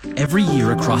Every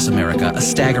year across America, a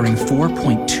staggering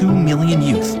 4.2 million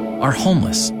youth are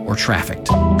homeless or trafficked.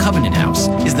 Covenant House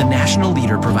is the national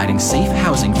leader providing safe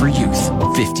housing for youth,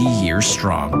 50 years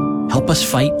strong. Help us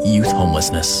fight youth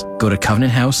homelessness. Go to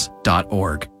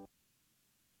covenanthouse.org.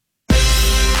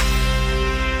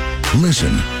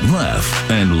 Listen, laugh,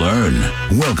 and learn.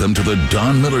 Welcome to the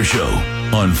Don Miller Show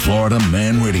on Florida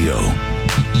Man Radio.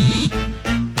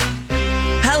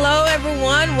 Hello,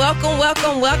 everyone. Welcome.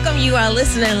 You are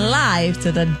listening live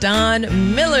to the Don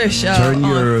Miller Show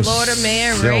on Florida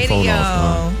Man Radio.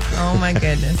 Oh, my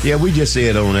goodness. Yeah, we just say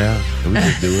it on air. We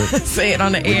just do it. Say it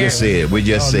on the air. We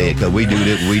just say it because we do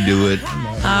it.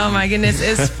 Oh, my goodness.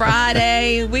 It's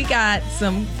Friday. We got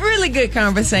some really good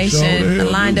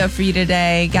conversation lined up for you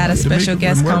today. Got a special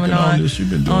guest coming on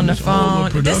the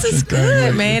phone. This is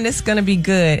good, man. It's going to be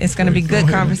good. It's going to be good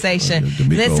conversation.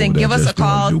 Listen, give us a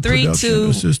call.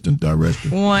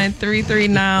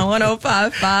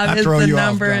 321-339-1055 is the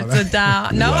number to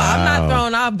dial. No, I'm not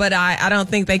thrown off, but I don't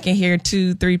think they can hear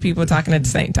 2-3 people talking at the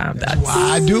same time. That's why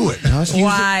I do it.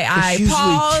 Why I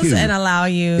pause and allow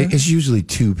you. It's usually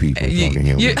two people talking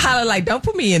here. You holler like, don't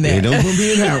put me in there. Yeah, don't put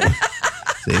me in that one.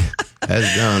 See,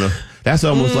 that's Donna. That's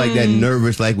almost like that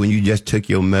nervous, like when you just took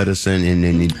your medicine and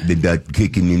then the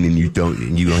kicking in and you don't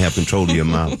have control of your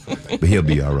mouth. But he'll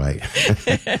be all right.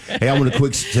 Hey, I want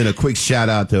to send a quick shout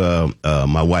out to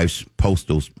my wife's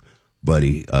postal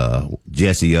buddy,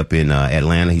 Jesse up in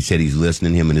Atlanta. He said he's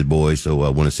listening, him and his boys. So I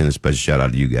want to send a special shout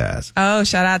out to you guys. Oh,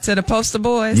 shout out to the Postal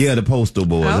Boys. Yeah, the Postal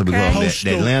Boys. Okay.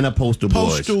 The Atlanta Postal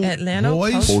Boys. Atlanta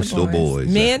Postal Boys.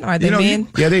 Men? Are they men?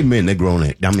 Yeah, they men. They're grown.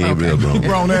 They're real grown.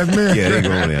 Grown ass men. Yeah, they're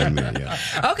grown ass men. Yeah.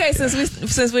 Okay,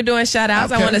 since we're doing shout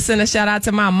outs, I want to send a shout out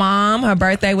to my mom. Her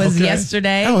birthday was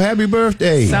yesterday. Oh, happy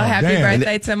birthday. So happy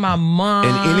birthday to my mom.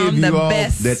 And any of you all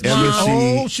that ever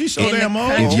see, she's so damn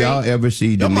old. If y'all ever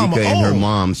see Demica and her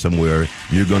mom somewhere,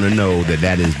 you're going to know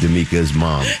that is Demica's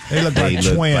mom. They look like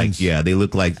twins. They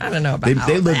look like, I don't know about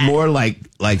they look more like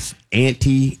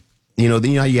auntie. You know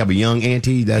how you have a young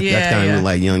auntie? That's kind of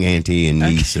like young auntie and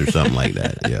niece or something like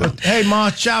that. Yeah. But, hey,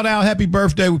 Mom, shout out. Happy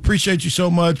birthday. We appreciate you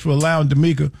so much for allowing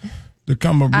Demica to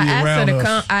come and be around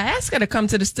us. I asked her to come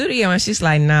to the studio, and she's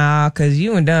like, nah, because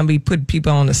you and Dunn be putting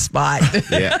people on the spot.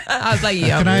 Yeah. I was like,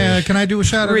 yeah. Can I do a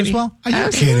shout out as well? Are you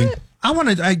kidding?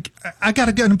 I got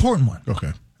to get an important one.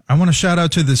 Okay. I want to shout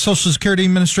out to the Social Security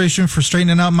Administration for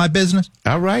straightening out my business.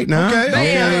 All right, now.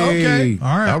 Okay.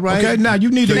 All right. Okay, now you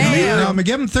need to I'm going to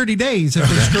give them 30 days. If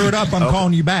they screw it up, I'm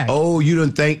calling you back. Oh, you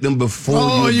didn't thank them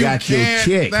before you got your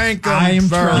check. Thank them. I am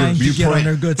trying to get on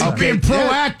their good side. I'm being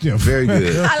proactive. Very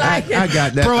good. I like it. I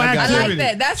got that. I like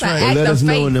that. That's an act of faith. Let us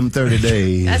know in them 30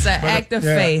 days. That's an act of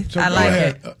faith. I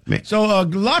like it. So a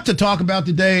lot to talk about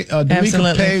today.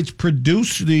 Demica Paige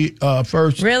produced the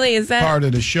first part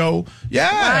of the show.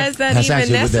 Yeah. Why is that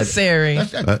even necessary?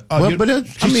 It's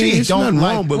nothing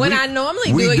wrong. But when I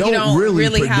normally do it, you don't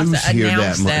really have to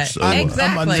announce that.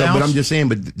 Exactly. But I'm just saying.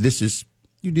 But this is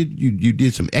you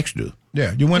did some extra.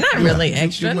 Yeah, you went not really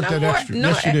extra. No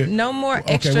more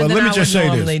extra. Well, than let me I just would say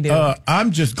normally this. do.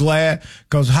 I'm just glad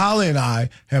because Holly and I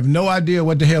have no idea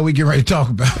what the hell we get ready to talk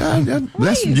about.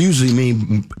 That's usually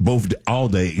mean both all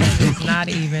day. Not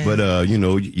even. But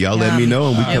y'all let me know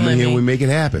and we come in here and we make it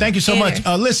happen. Thank you so much.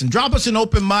 Listen, drop us an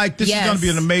open mic. This is going to be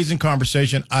an amazing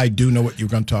conversation. I do know what you're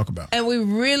going to talk about, and we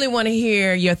really want to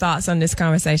hear your thoughts on this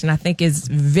conversation. I think it's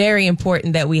very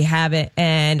important that we have it,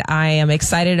 and I am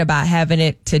excited about having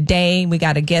it today. We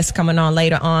got a guest coming on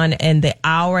later on in the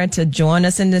hour to join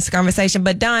us in this conversation.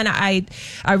 But Don, I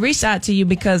reached out to you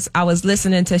because I was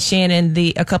listening to Shannon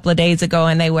a couple of days ago,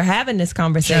 and they were having this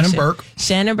conversation.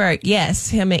 Shannon Burke, yes,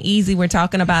 him and Easy were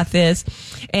talking about this,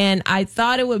 and I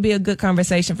thought it would be a good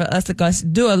conversation for us to go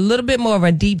do a little bit more of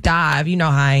a deep dive. You know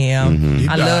how I am. Mm-hmm.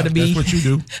 I love to be. That's what you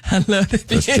do. I love to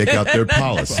be. Let's check out their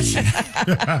policy.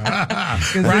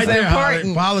 Right there,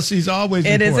 important. Policy is always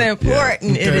important. It is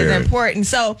important. Yeah. It is important.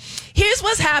 So here's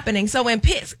what's happening. So at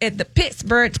the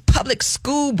Pittsburgh Public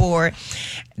School Board,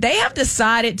 they have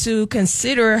decided to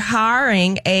consider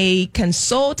hiring a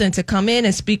consultant to come in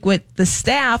and speak with the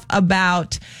staff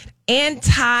about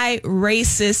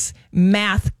anti-racist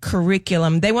math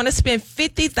curriculum. They want to spend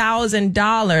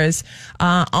 $50,000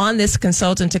 on this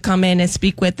consultant to come in and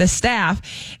speak with the staff.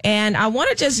 And I want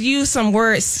to just use some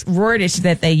wordage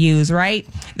that they use, right?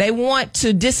 They want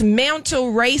to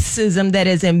dismantle racism that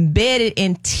is embedded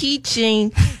in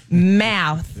teaching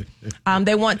math.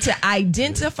 They want to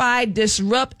identify,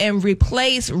 disrupt, and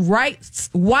replace white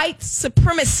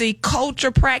supremacy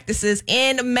culture practices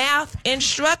in math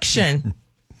instruction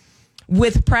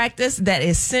with practice that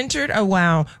is centered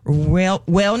around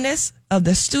wellness of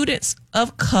the students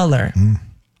of color.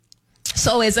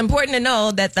 So it's important to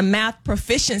know that the math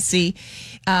proficiency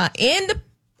in the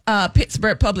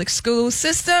Pittsburgh public school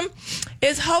system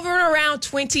is hovering around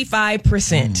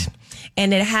 25%.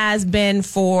 And it has been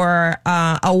for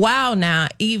a while now,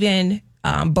 even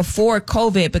before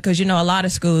COVID, because, a lot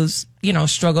of schools,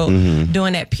 struggled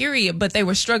during that period, but they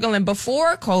were struggling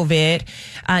before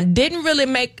COVID, didn't really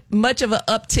make much of an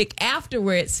uptick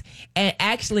afterwards. And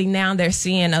actually now they're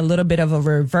seeing a little bit of a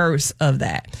reverse of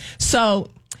that.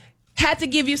 So had to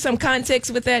give you some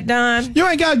context with that, Don. You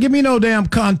ain't got to give me no damn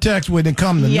context when it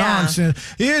comes to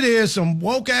nonsense. It is some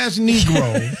woke-ass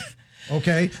Negro,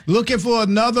 okay, looking for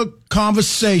another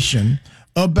conversation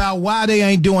about why they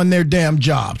ain't doing their damn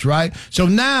jobs, right? So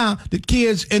now the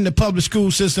kids in the public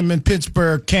school system in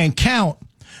Pittsburgh can't count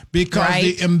because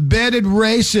the embedded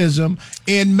racism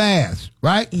in math,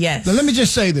 right? Yes. Now, let me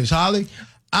just say this, Holly.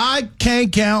 I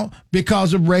can't count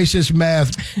because of racist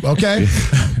math, okay?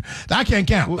 I can't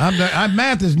count.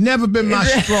 Math has never been my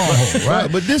stronghold, right?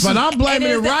 But I'm blaming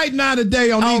it right now today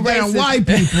on these damn white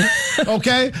people,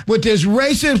 okay? With this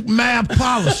racist math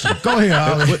policy. Go ahead,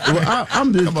 Holly.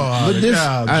 I'm just, come on, but this,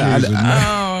 I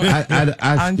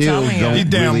still don't these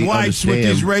damn really whites with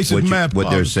these racist math what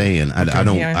they're saying.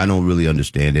 I don't really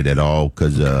understand it at all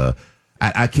because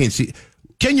I can't see.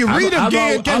 Can you read it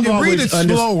again? Can you read it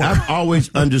slower? I've always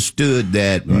understood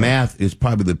that math is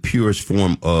probably the purest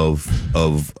form of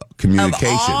communication.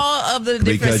 Of all of the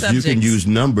different because subjects. You can use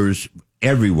numbers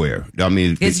everywhere. I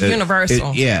mean, it's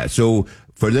universal. So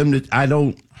for them to,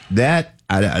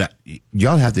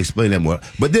 y'all have to explain that more.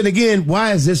 But then again,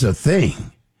 why is this a thing?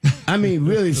 I mean,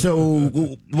 really. So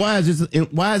why does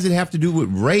it have to do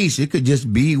with race? It could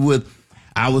just be with,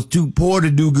 I was too poor to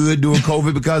do good during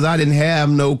COVID because I didn't have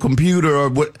no computer or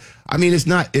what. I mean, it's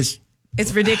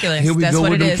ridiculous. Here we That's go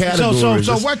what with it is. categories.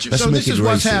 So this is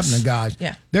what's happening, guys.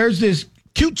 Yeah. There's this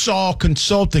cute-saw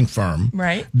consulting firm,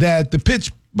 right, that the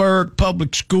Pittsburgh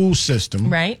public school system,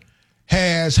 right,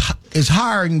 is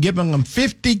hiring, giving them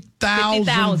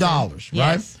 $50,000,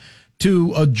 right,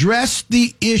 to address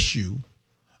the issue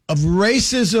of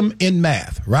racism in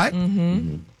math, right?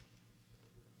 Mm-hmm.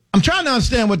 I'm trying to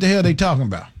understand what the hell they talking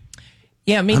about.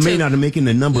 Yeah, me too. I mean, not making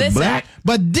the number black,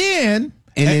 but then,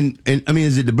 and I mean,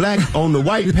 is it the black on the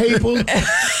white paper?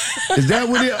 Is that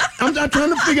what it? I'm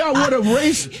trying to figure out what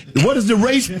is the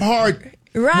race part?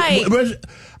 Right.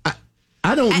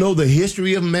 I don't know the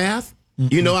history of math. I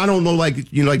don't know,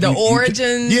 the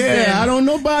origins. I don't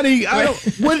know nobody.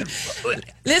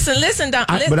 Listen, Don.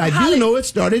 But I do know it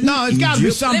started. No, it's got to be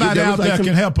somebody out there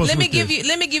can help us. Let me give you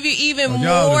even more.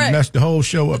 Y'all messed the whole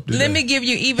show up today. Let me give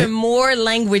you even more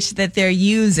language that they're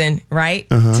using, right,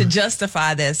 to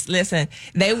justify this. Listen,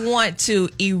 they want to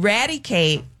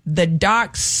eradicate the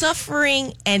dark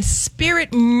suffering and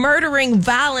spirit murdering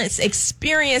violence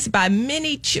experienced by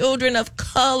many children of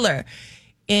color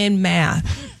in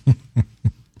math.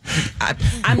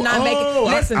 I'm not making.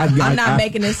 Listen, I'm not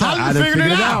making this up. I figured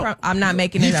it out. I'm not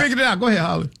making it up. He figured it out. Go ahead,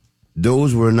 Holly.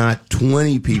 Those were not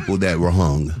 20 people that were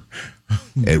hung.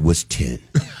 It was 10.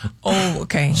 Oh,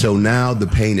 okay. So now the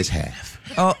pain is half.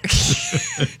 Oh.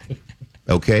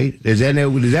 Okay, is that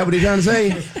what he's trying to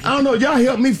say? I don't know. Y'all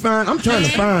help me find. I'm trying to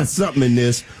find something in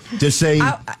this to say.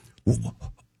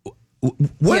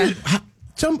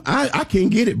 I can't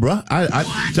get it, bro.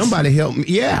 Somebody help me.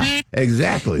 Yeah,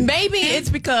 exactly. Maybe it's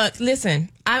because,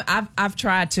 listen, I've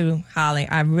tried to, Holly.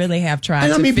 I really have tried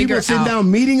to figure people out. sitting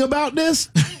down meeting about this.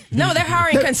 No, they're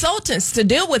hiring consultants to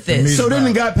deal with this. So then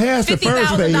they got past the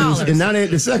first phase, and now they're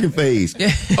at the second phase.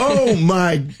 Oh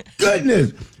my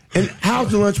goodness! And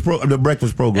how's the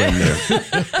breakfast program there?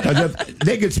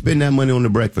 They could spend that money on the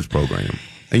breakfast program.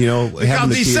 Because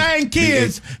these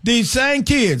same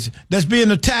kids that's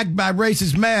being attacked by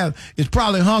racist math is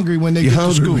probably hungry when they get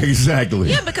to school. Exactly.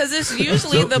 Yeah, because it's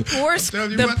usually the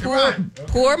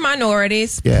poor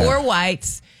minorities, poor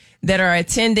whites that are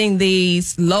attending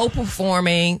these low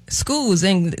performing schools.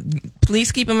 And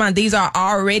please keep in mind, these are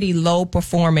already low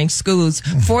performing schools.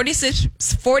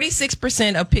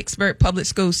 46% of Pittsburgh public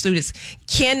school students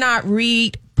cannot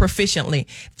read proficiently.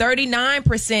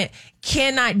 39%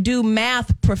 cannot do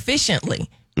math proficiently.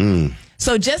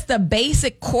 So just the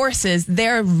basic courses,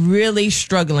 they're really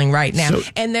struggling right now.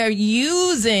 And they're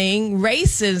using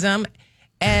racism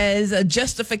as a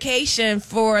justification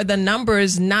for the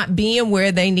numbers not being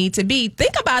where they need to be.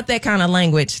 Think about that kind of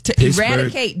language to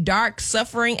eradicate dark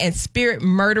suffering and spirit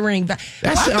murdering. That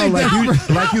sounds like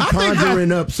you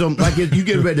conjuring up some, like you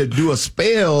get ready to do a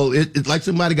spell. It's like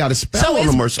somebody got a spell on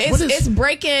them or something.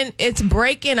 It's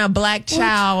breaking a black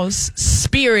child's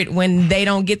spirit when they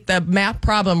don't get the math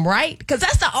problem right, because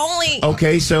that's the only.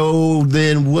 Okay, so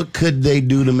then what could they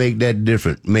do to make that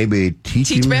different? Maybe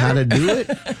teach him how to do it.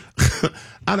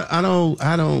 I'm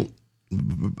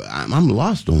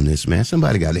lost on this, man.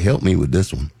 Somebody got to help me with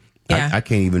this one. Yeah. I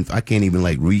can't even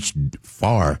like reach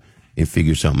far and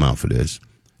figure something out for this.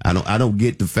 I don't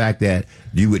get the fact that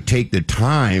you would take the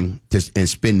time and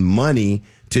spend money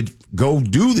to go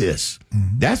do this.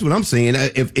 Mm-hmm. That's what I'm saying.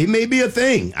 If it may be a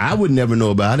thing, I would never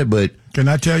know about it, but can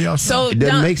I tell y'all something? It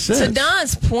doesn't make sense. To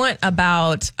Don's point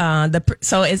about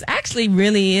so it actually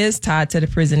really is tied to the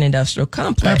prison industrial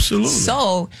complex. Absolutely.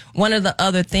 So one of the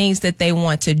other things that they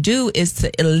want to do is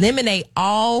to eliminate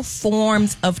all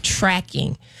forms of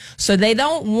tracking. So they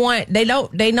don't want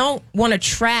to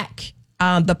track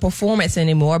the performance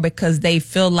anymore, because they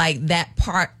feel like that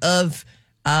part of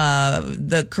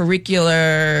the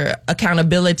curricular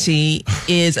accountability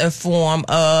is a form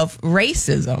of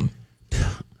racism.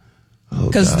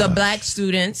 Because the black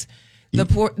students,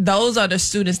 those are the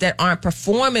students that aren't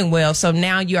performing well. So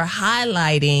now you're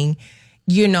highlighting,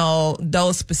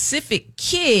 those specific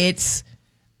kids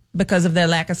because of their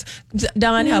lack of.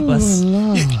 Don, help us.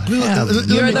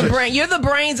 You're the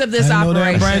brains of this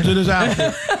operation. Brains of this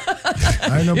outfit.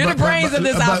 You're the brains of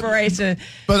this operation.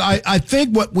 But I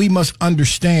think what we must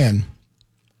understand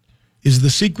is the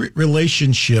secret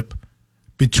relationship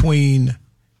between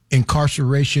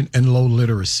incarceration and low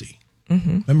literacy.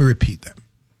 Mm-hmm. Let me repeat that.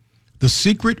 The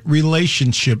secret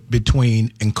relationship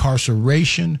between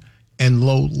incarceration and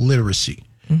low literacy.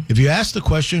 Mm-hmm. If you ask the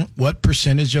question, what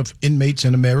percentage of inmates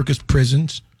in America's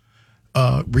prisons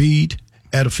read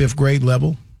at a 5th grade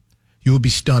level, you will be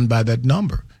stunned by that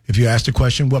number. If you ask the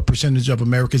question, what percentage of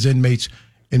America's inmates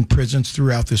in prisons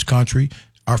throughout this country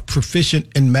are proficient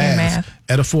in math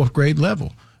at a 4th grade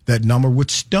level, that number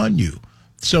would stun you.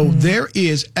 So there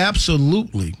is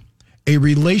absolutely a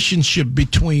relationship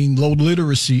between low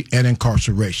literacy and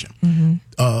incarceration. Mm-hmm.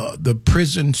 The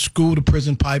prison school to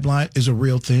prison pipeline is a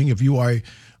real thing. If you are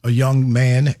a young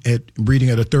man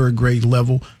reading at a 3rd grade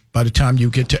level, by the time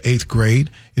you get to 8th grade,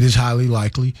 it is highly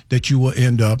likely that you will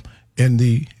end up in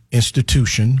the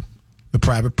institution, the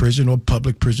private prison or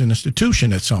public prison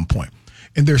institution at some point.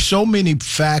 And there's so many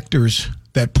factors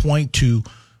that point to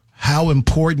how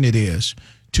important it is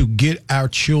to get our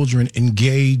children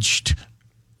engaged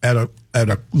at a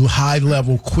high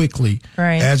level quickly,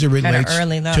 right, as it relates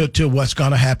to what's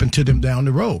going to happen to them down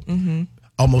the road. Mm-hmm.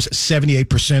 Almost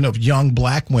 78% of young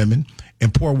black women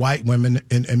and poor white women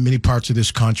in many parts of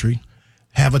this country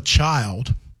have a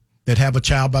child by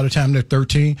the time they're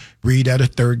 13, read at a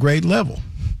 3rd grade level.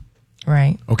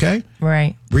 Right. Okay?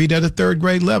 Right. Read at a 3rd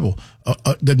grade level.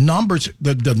 The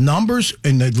numbers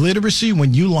and the literacy,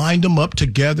 when you lined them up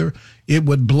together, it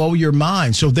would blow your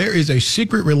mind. So there is a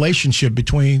secret relationship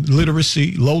between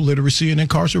literacy, low literacy, and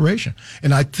incarceration.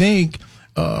 And I think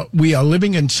we are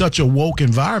living in such a woke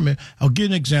environment. I'll give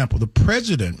an example. The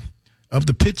president of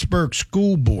the Pittsburgh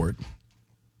School Board.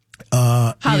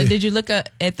 Holly, did you look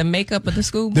at the makeup of the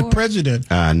school board? The president.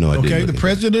 No, I didn't. Okay, the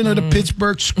president of the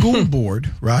Pittsburgh School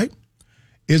Board, right,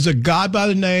 is a guy by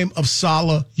the name of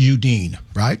Salahuddin,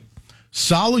 right?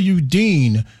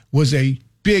 Salahuddin was a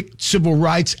big civil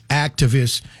rights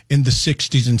activist in the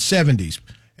 60s and 70s.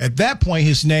 At that point,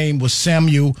 his name was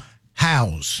Samuel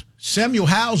Howes. Samuel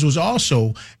Howes was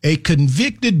also a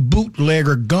convicted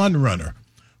bootlegger gun runner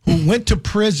who went to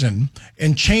prison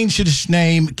and changed his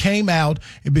name, came out,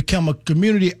 and became a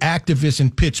community activist in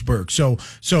Pittsburgh. So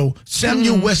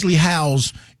Samuel Wesley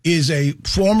Howes is a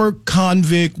former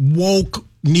convict, woke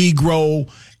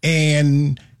Negro,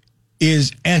 and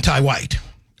is anti-white.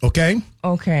 Okay?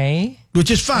 Okay. Which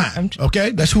is fine.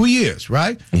 Okay? That's who he is,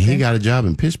 right? And he got a job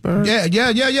in Pittsburgh? Yeah.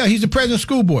 He's the president of the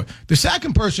school board. The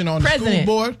second person on the school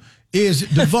board is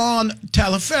Devon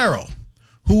Taliaferro,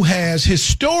 who has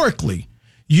historically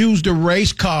used a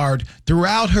race card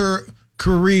throughout her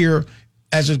career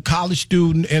as a college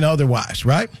student and otherwise,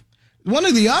 right? One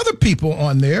of the other people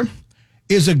on there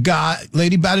is a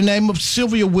lady by the name of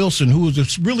Sylvia Wilson, who is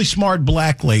a really smart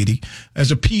black lady, has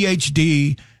a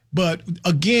PhD. But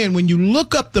again, when you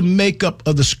look up the makeup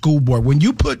of the school board, when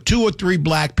you put 2 or 3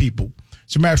 black people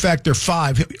As a matter of fact, there are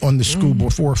 5 on the school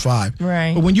board, 4 or 5.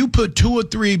 Right. But when you put 2 or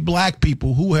 3 black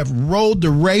people who have rode the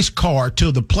race car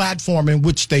to the platform in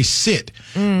which they sit,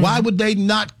 why would they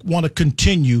not want to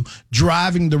continue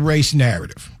driving the race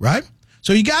narrative, right?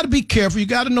 So you got to be careful. You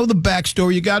got to know the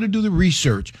backstory. You got to do the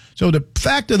research. So the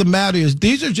fact of the matter is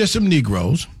these are just some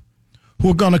Negroes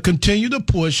who are going to continue to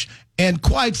push, and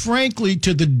quite frankly,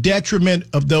 to the detriment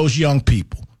of those young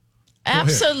people.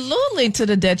 Absolutely to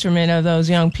the detriment of those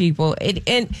young people.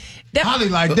 Holly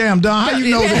like, damn, Don, how you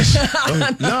know this?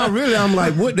 No, really, I'm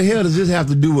like, what the hell does this have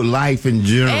to do with life in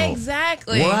general?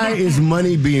 Exactly. Why is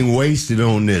money being wasted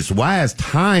on this? Why is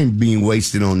time being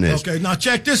wasted on this? Okay, now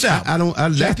check this out.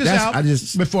 Check this out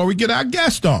before we get our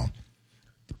guest on.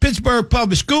 The Pittsburgh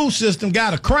public school system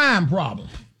got a crime problem,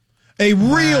 a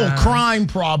real crime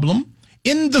problem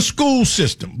in the school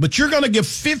system. But you're going to give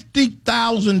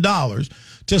 $50,000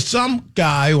 to some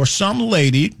guy or some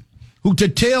lady who to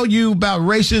tell you about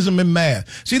racism in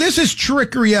math. See, this is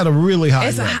trickery at a really high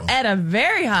level. At a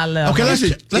very high level. Okay,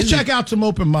 let's check out some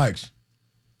open mics.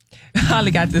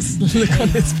 Holly got this look on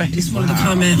his face. Just wanted to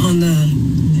comment on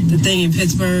the thing in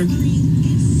Pittsburgh.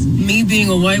 Me being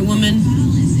a white woman,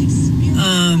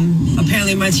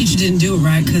 apparently my teacher didn't do it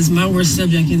right because my worst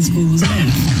subject in school was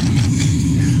math.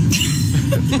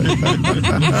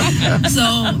 So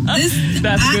I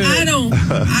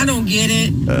don't get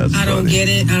it. I don't get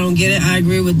it. I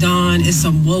agree with Don. It's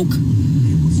some woke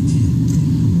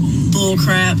bull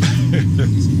crap.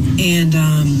 And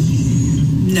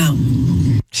no.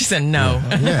 She said no.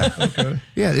 Yeah. Okay.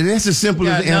 Yeah, that's as simple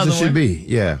as the answer should be.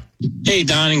 Yeah. Hey,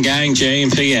 Don and gang, Jay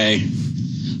and PA.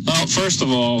 Well, first of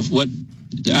all,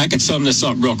 I could sum this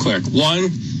up real quick. 1,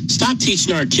 stop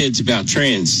teaching our kids about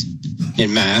trans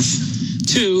in math.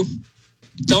 2,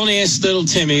 don't ask little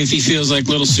Timmy if he feels like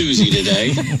little Susie today.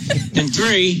 And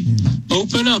 3,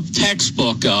 open up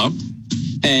textbook up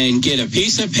and get a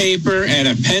piece of paper and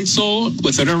a pencil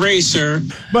with an eraser.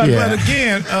 But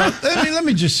again, let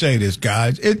me just say this,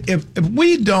 guys. If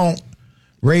we don't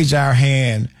raise our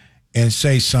hand and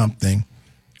say something,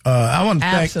 I want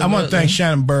to thank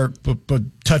Shannon Burke for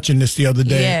touching this the other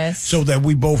day, so that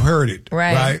we both heard it,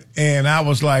 right? And I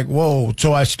was like, whoa!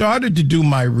 So I started to do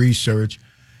my research,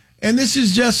 and this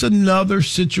is just another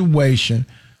situation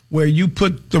where you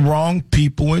put the wrong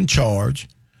people in charge,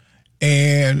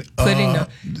 and I'm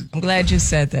glad you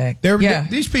said that.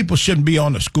 These people shouldn't be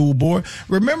on the school board.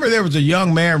 Remember, there was a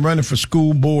young man running for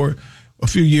school board a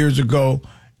few years ago,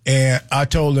 and I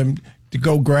told him to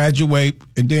go graduate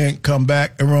and then come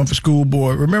back and run for school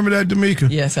board. Remember that, Demica?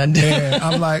 Yes, I did. And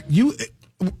I'm like,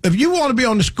 if you want to be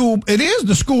on the school, it is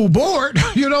the school board.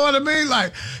 You know what I mean?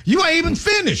 Like, you ain't even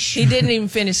finished. He didn't even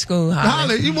finish school,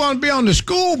 Holly. You want to be on the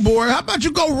school board, how about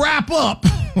you go wrap up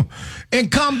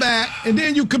and come back, and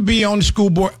then you could be on the school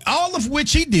board, all of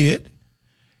which he did,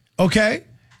 okay?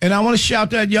 And I want to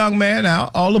shout that young man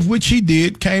out, all of which he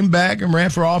did, came back and ran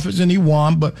for office, and he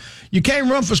won. But you can't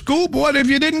run for school board if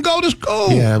you didn't go to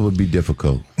school. Yeah, it would be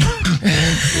difficult. At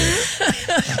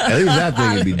least I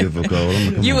think it'd be difficult.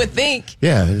 You would think.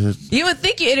 Yeah. You would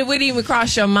think it wouldn't even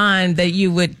cross your mind that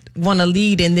you would want to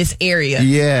lead in this area.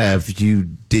 Yeah, if you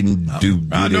didn't do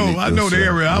I know the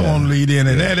area I want to lead in,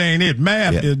 and that ain't it.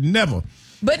 Math is never.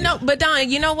 But Don,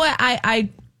 you know what?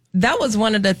 That was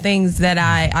one of the things that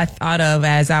I thought of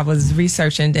as I was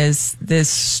researching this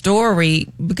story,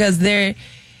 because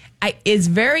it's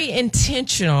very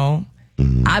intentional.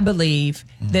 I believe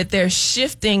that they're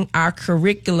shifting our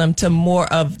curriculum to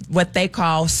more of what they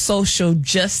call social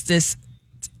justice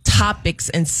topics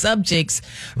and subjects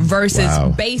versus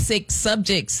basic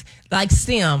subjects like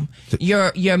STEM,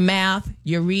 your math,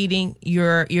 your reading,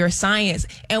 your science.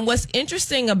 And what's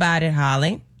interesting about it,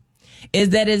 Holly,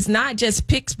 is that it's not just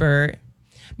Pittsburgh,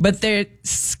 but there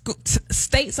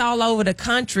states all over the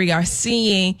country are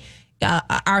seeing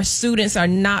our students are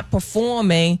not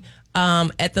performing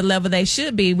at the level they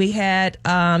should be. We had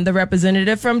the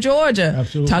representative from Georgia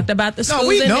talked about the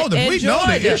schools in Georgia. We know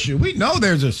the issue. We know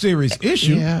there's a serious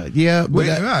issue. Yeah. But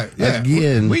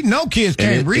again, we know kids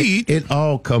can't read. It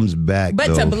all comes back.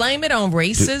 But to blame it on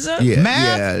racism,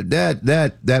 math,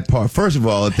 that part. First of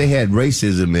all, if they had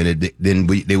racism in it, then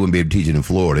they wouldn't be able to teach it in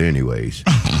Florida, anyways.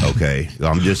 Okay,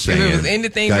 I'm just saying. If it was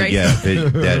anything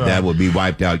racist, that would be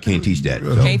wiped out. Can't teach that.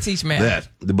 So, can't teach math.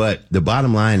 But the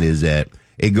bottom line is that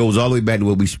it goes all the way back to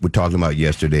what we were talking about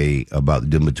yesterday about the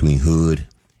difference between hood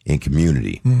and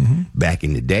community. Back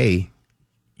in the day,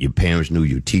 your parents knew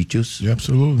your teachers.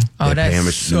 Absolutely. Your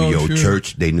parents knew your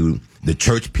church. They knew the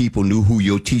church people knew who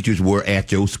your teachers were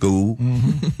at your school.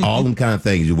 All them kind of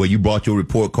things. Where you brought your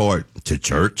report card to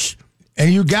church.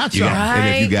 And you got something.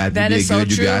 And if you got, that is so good,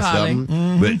 true, you got Holly.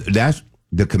 something. But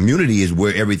the community is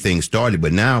where everything started.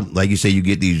 But now, like you say, you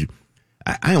get these,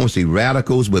 I don't want to say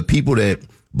radicals, but people that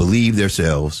believe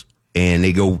themselves and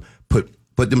they go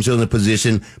put themselves in a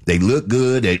position. They look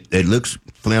good. It looks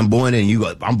flamboyant, and you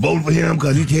go, I'm voting for him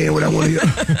because he's saying what I want to hear.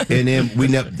 And then we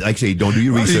never, like I say, don't do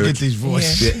your research. You get these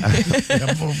voices. Yeah.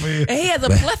 And he has a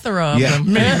plethora of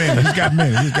them. Many.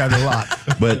 He's got a lot.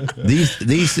 But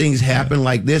these things happen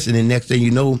like this, and then next thing you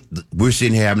know, we're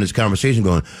sitting here having this conversation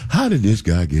going, how did this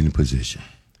guy get in position?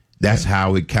 That's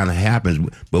how it kind of happens.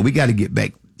 But we got to get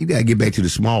back. You got to get back to the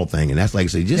small thing, and that's like I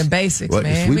say, just the basics,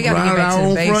 man. We got to get back to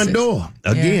the basics. Front door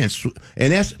again,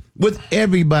 and that's with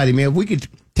everybody, man. If we could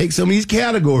take some of these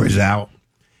categories out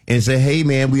and say, hey,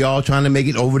 man, we all trying to make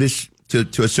it over this to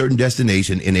a certain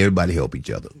destination, and everybody help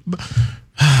each other.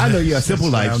 I know you have simple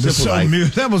life.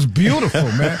 That was beautiful,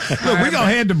 man. Look, we're going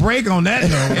to head the break on that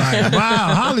note. Like,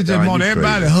 wow, Holly just want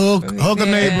everybody to hug a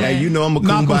neighbor. Hey, you know I'm a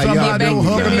kumbaya.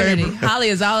 Hug a neighbor. Holly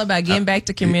is all about getting back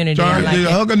to community.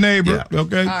 Hug a neighbor. Yeah.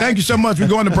 Okay. Thank you so much. We're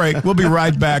going to break. We'll be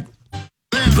right back.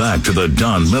 Back to the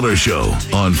Don Miller Show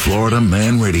on Florida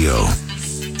Man Radio.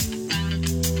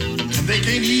 They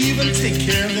can't even take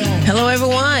care of them. Hello,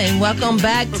 everyone. Welcome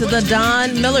back to the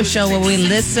Don Miller Show, where we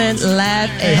listen, laugh,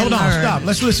 and hold on, learn. stop.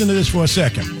 Let's listen to this for a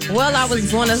second. Well, I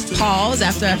was going to pause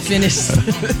after I finished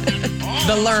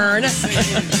the learn. Sweep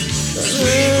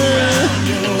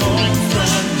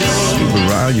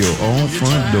around your own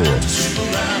front door.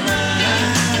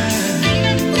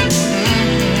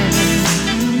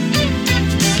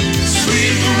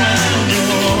 Sweep around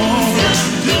your own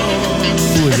front door.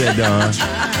 Who is that, Don?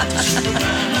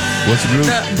 What's the group?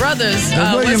 The Brothers.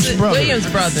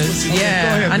 Williams Brothers.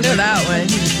 Yeah, I knew that one.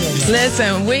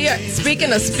 Listen, we are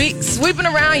speaking of sweeping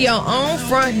around your own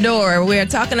front door. We're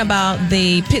talking about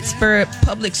the Pittsburgh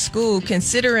Public School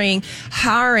considering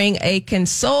hiring a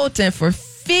consultant for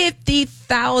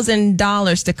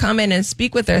 $50,000 to come in and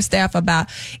speak with their staff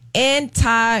about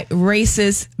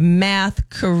anti-racist math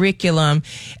curriculum.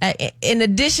 In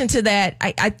addition to that,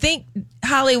 I think,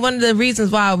 Holly, one of the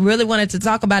reasons why I really wanted to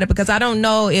talk about it, because I don't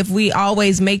know if we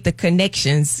always make the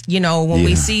connections, when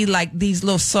we see like these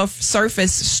little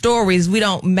surface stories, we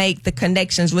don't make the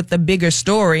connections with the bigger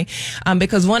story.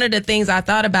 Because one of the things I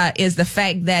thought about is the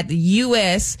fact that the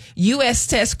U.S.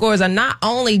 test scores are not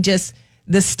only just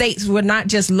the states were not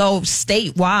just low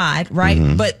statewide, right?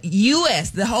 Mm-hmm. But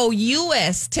the whole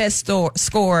U.S. test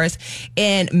scores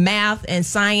in math and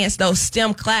science, those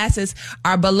STEM classes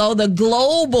are below the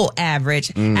global average.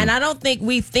 Mm. And I don't think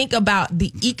we think about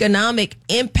the economic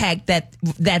impact that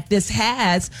this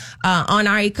has on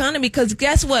our economy. Because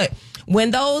guess what?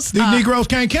 When these Negroes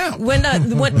can't count. When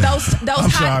those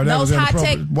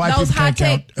high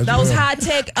tech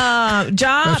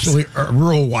jobs, especially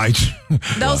rural whites,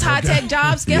 those high tech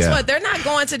jobs. Guess what? They're not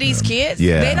going to these kids.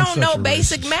 Yeah. They don't know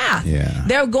basic math. Yeah.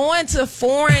 They're going to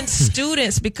foreign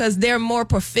students because they're more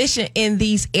proficient in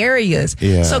these areas.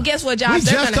 Yeah. So guess what jobs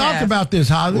they're going to have? We just talked about this,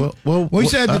 Holly. We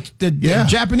said the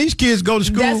Japanese kids go to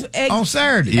school on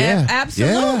Saturday. Yeah,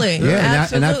 absolutely. Yeah.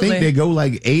 And I think they go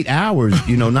like 8 hours.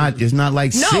 It's not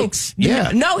like 6.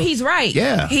 Yeah. No, he's right.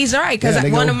 Yeah. He's right. Because I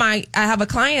have a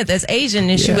client that's Asian,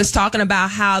 and she was talking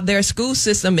about how their school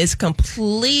system is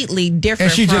completely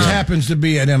different. And she just happens to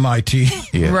be at MIT.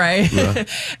 Right. Yeah.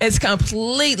 It's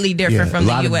completely different from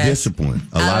the U.S. A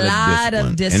lot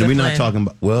of discipline. And we're not talking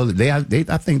about,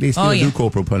 I think they still do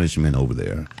corporal punishment over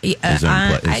there. In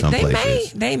some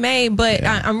places. They may, but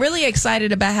I'm really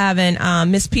excited about having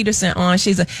Miss Peterson on.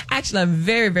 She's actually a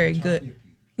very, very good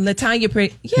Latanya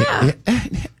Paige. Yeah.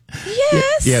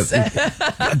 Yes.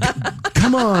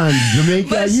 Come on,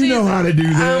 Demica. You know how to do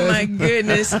that. Oh my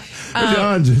goodness.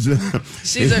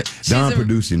 Don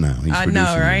producing now. I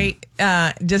know, right?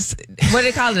 Just what do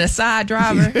they call it? A side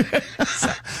driver.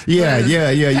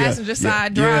 Passenger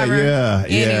side driver.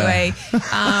 Anyway,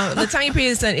 Latanya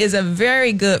Peterson is a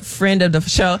very good friend of the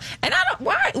show, and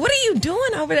what are you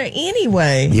doing over there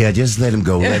anyway? Yeah, just let him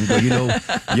go.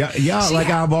 Y'all, like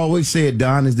I've always said,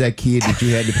 Don is that kid that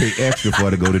you had to pay extra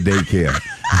for to go to daycare.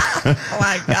 Oh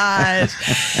my gosh!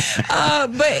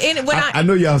 I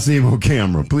know y'all see him on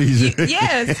camera. Please.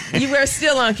 Yes, you were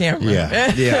still on camera.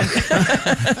 Yeah.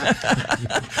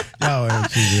 Oh,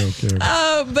 she's real careful.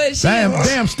 But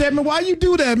damn, Stedman, why you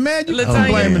do that, man? You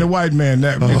blaming the white man.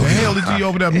 What the hell is he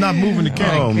over there not moving the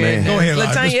camera? Oh man, go ahead.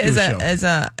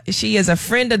 Latanya she is a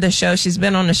friend of the show. She's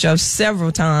been on the show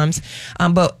several times.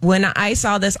 But when I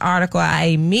saw this article, I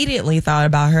immediately thought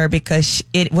about her because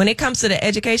when it comes to the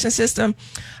education system,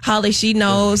 Holly, she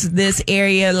knows this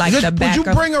area like the back. Would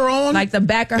you bring her on? Like the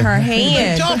back of her hand. We've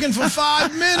been talking for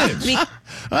 5 minutes.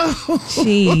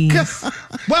 Jeez.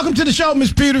 Welcome to the show,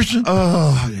 Miss Peterson.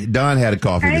 Oh, Don had a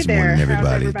coffee this morning,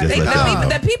 everybody.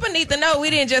 The people need to know we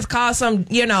didn't just call some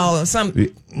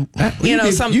auntie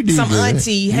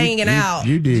hanging out.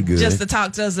 You did good. Just to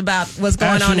talk to us about what's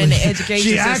going on in the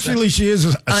education system. She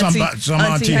is some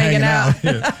auntie hanging out.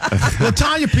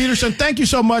 LaTanya Peterson, thank you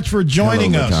so much for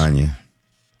joining us. LaTanya.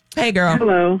 Hey, girl.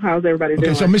 Hello. How's everybody doing?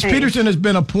 Okay, so Ms. Peterson has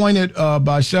been appointed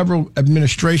by several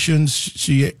administrations.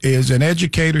 She is an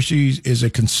educator. She is a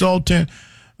consultant.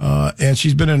 And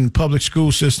she's been in the public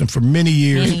school system for many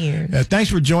years. Thanks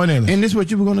for joining us. And this is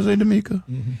what you were going to say, D'Amica?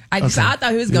 Mm-hmm. I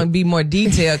thought he was going to be more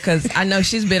detailed because I know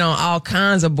she's been on all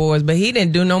kinds of boards, but he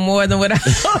didn't do no more than what I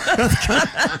was going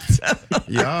to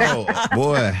do. Yo,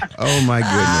 boy. Oh, my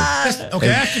goodness. Okay,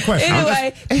 ask the question.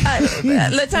 Anyway,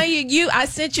 LaTanya, I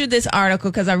sent you this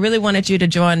article because I really wanted you to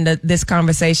join this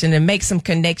conversation and make some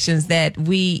connections that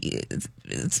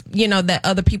that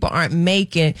other people aren't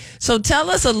making. So tell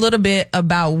us a little bit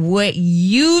about what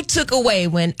you took away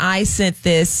when I sent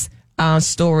this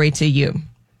story to you.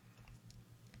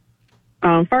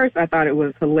 First, I thought it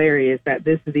was hilarious that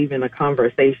this is even a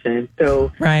conversation.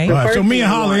 So, right. So me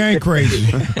and Holly ain't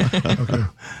crazy. Okay.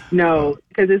 No,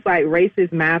 because it's like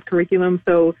racist math curriculum.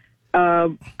 So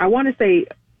I want to say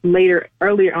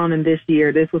earlier on in this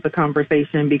year, this was a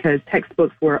conversation because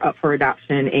textbooks were up for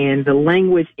adoption, and the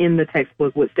language in the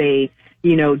textbook would say,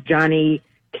 Johnny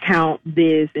count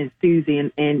this and Susie,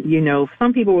 and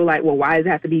some people were like, well, why does it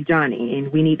have to be Johnny?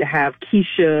 And we need to have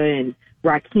Keisha and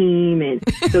Rakeem,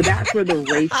 and so that's where the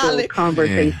racial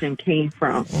conversation came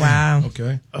from. Wow.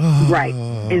 Okay. Right.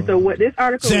 And so what this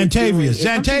article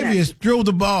Xantavius drilled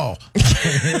the ball.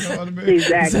 You know what I mean?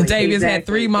 Exactly. Xantavius had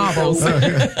 3 marbles.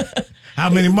 How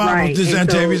many marbles does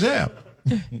Xantavius have?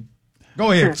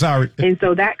 Go ahead. Sorry. And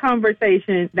so that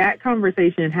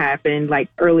conversation happened like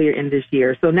earlier in this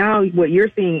year. So now what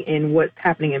you're seeing in what's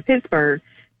happening in Pittsburgh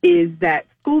is that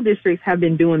school districts have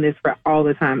been doing this for all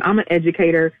the time. I'm an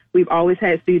educator. We've always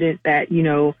had students that,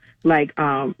 you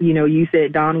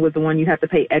said Don was the one you have to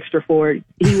pay extra for.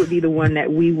 He would be the one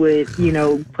that we would,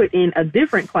 put in a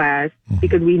different class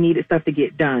because we needed stuff to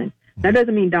get done. That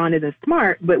doesn't mean Don isn't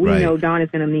smart, but we know Don is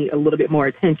going to need a little bit more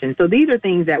attention. So these are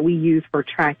things that we use for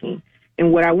tracking.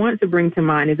 And what I want to bring to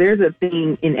mind is there's a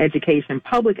thing in education,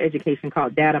 public education,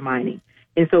 called data mining.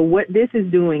 And so what this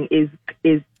is doing is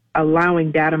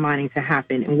allowing data mining to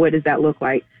happen. And what does that look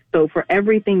like? So for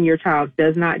everything your child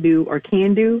does not do or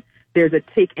can do, there's a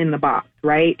tick in the box,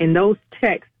 right? And those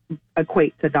checks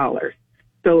equate to dollars.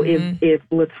 So if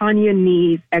LaTanya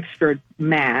needs extra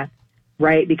math,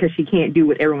 right, because she can't do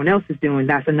what everyone else is doing,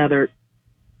 that's another,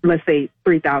 let's say,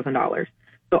 $3,000.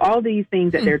 So all these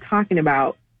things that they're talking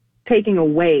about taking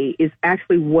away is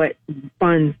actually what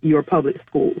funds your public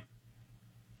schools.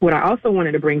 What I also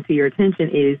wanted to bring to your attention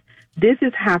is this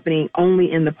is happening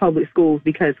only in the public schools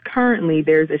because currently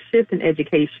there's a shift in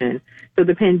education. So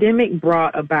the pandemic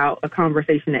brought about a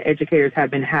conversation that educators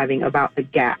have been having about the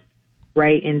gap,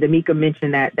 right? And Demica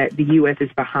mentioned that the U.S.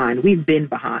 is behind. We've been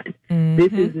behind.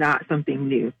 This is not something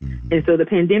new. And so the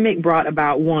pandemic brought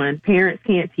about, one, parents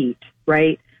can't teach,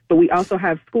 right? But we also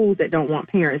have schools that don't want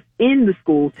parents in the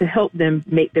school to help them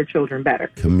make their children better.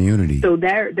 Community. So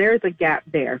there's a gap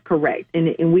there, correct.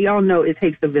 And we all know it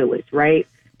takes a village, right?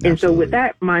 Absolutely. And so with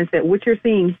that mindset, what you're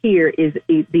seeing here is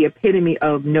the epitome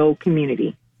of no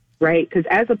community, right? Because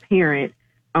as a parent,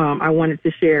 I wanted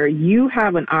to share, you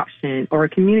have an option, or a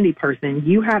community person,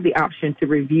 you have the option to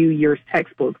review your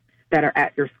textbooks that are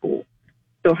at your school.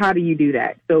 So how do you do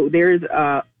that? So there's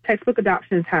textbook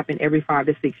adoptions happen every 5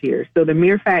 to 6 years. So the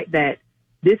mere fact that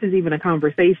this is even a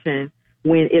conversation,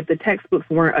 when if the textbooks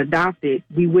weren't adopted,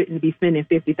 we wouldn't be spending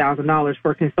 $50,000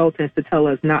 for consultants to tell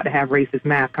us not to have racist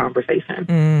math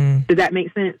conversation. Does that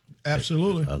make sense?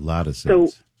 Absolutely. A lot of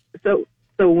sense. So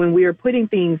when we are putting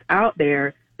things out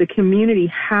there, the community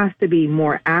has to be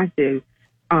more active,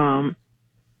 from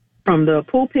the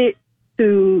pulpit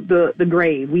to the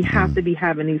grave. We have to be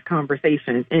having these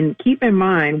conversations. And keep in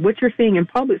mind, what you're seeing in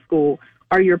public school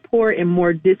are your poor and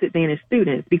more disadvantaged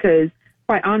students, because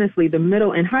quite honestly, the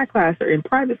middle and high class are in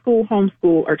private school,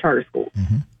 homeschool, or charter school.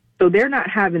 So they're not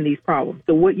having these problems.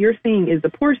 So what you're seeing is the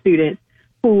poor students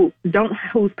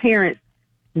whose parents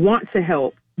want to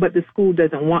help, but the school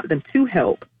doesn't want them to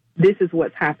help. This is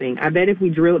what's happening. I bet if we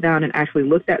drilled down and actually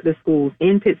looked at the schools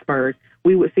in Pittsburgh,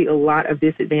 we would see a lot of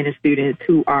disadvantaged students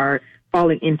who are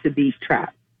falling into these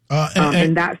traps.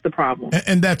 And that's the problem.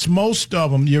 And that's most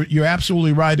of them. You're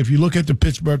absolutely right. If you look at the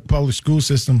Pittsburgh public school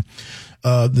system,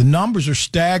 the numbers are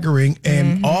staggering,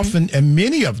 and often, and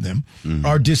many of them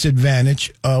are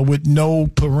disadvantaged with no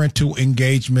parental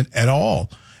engagement at all.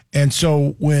 And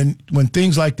so when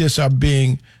things like this are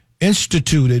being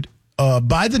instituted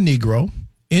by the Negro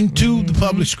into the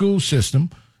public school system,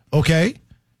 okay,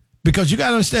 because you got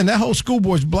to understand that whole school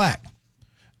board is black,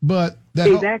 but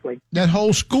that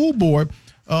whole school board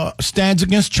stands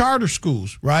against charter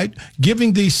schools, right?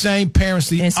 Giving these same parents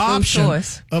the option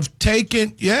of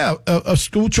taking, a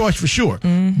school choice for sure.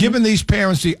 Giving these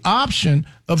parents the option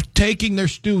of taking their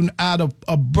student out of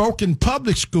a broken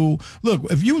public school. Look,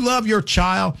 if you love your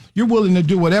child, you're willing to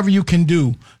do whatever you can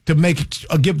do to make it,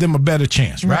 give them a better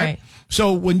chance, right?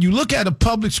 So when you look at a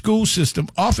public school system,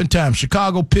 oftentimes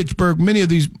Chicago, Pittsburgh, many of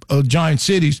these giant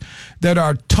cities that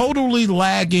are totally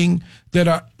lagging, that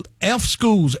are F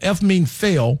schools, F mean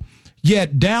fail,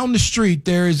 yet down the street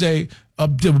there is the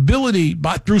ability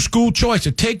through school choice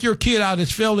to take your kid out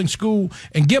that's failing school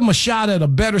and give them a shot at a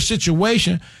better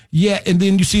situation, and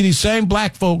then you see these same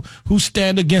black folk who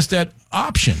stand against that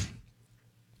option.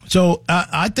 So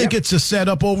I think it's a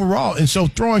setup overall. And so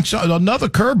throwing another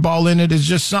curveball in it is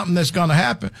just something that's going to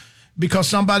happen because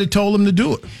somebody told them to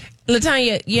do it.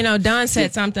 LaTanya, Don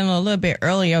said something a little bit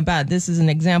earlier about this is an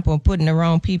example of putting the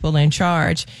wrong people in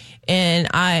charge. And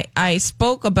I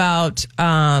spoke about,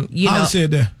 Holly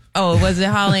said that. Oh, was it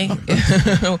Holly?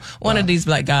 One of these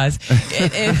black guys.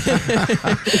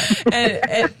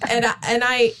 And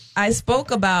I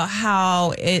spoke about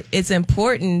how it's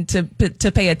important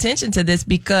to pay attention to this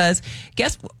because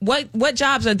guess what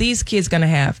jobs are these kids going to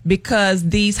have? Because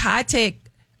these high tech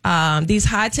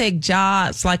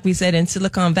jobs, like we said in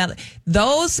Silicon Valley,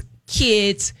 those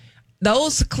kids,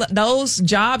 those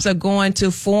jobs are going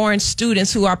to foreign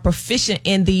students who are proficient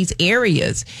in these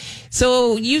areas.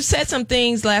 So you said some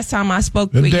things last time I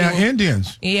spoke with you. They're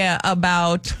Indians. Yeah,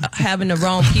 about having the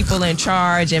wrong people in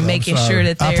charge and making sure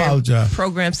that there are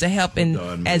programs to help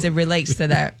as it relates to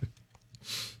that.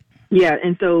 Yeah,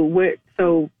 and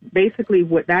so basically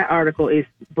what that article is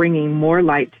bringing more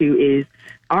light to is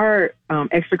our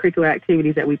extracurricular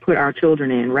activities that we put our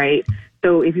children in, right?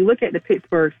 So if you look at the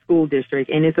Pittsburgh school district,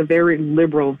 and it's a very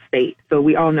liberal state, so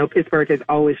we all know Pittsburgh has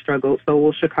always struggled, so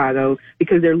will Chicago,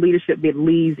 because their leadership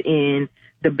believes in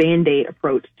the Band-Aid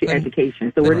approach to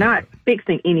education. So we're not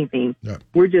fixing anything. Yeah.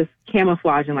 We're just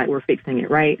camouflaging like we're fixing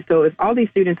it, right? So if all these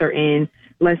students are in,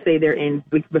 let's say they're in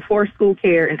before school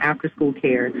care and after school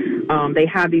care, they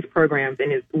have these programs,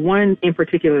 and it's one in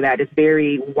particular that is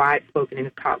very wide spoken, and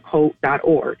it's called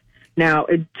code.org. Now,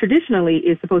 traditionally,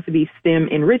 it's supposed to be STEM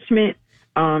enrichment.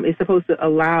 It's supposed to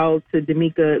allow to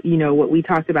Demica, what we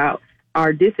talked about,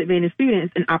 our disadvantaged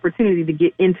students an opportunity to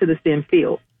get into the STEM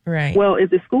field. Right. Well, if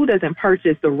the school doesn't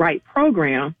purchase the right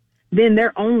program, then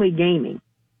they're only gaming.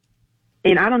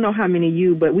 And I don't know how many of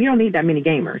you, but we don't need that many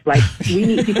gamers. Like, we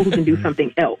need people who can do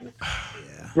something else.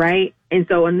 Yeah. Right? And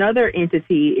so another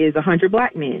entity is 100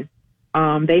 Black Men.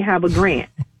 They have a grant,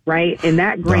 right? And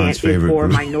that grant is for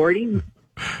minority.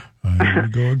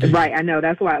 Right, I know.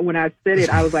 That's why when I said it,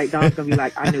 I was like, Don's gonna be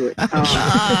like, I knew it.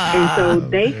 And so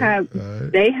they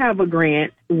have a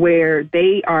grant where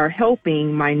they are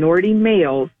helping minority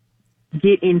males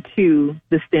get into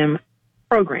the STEM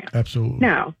program. Absolutely.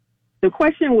 Now, the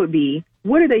question would be,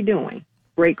 what are they doing?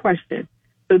 Great question.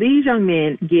 So these young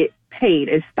men get paid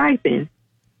a stipend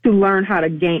to learn how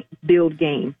to build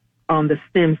games on the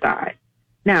STEM side.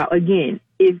 Now, again,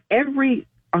 if every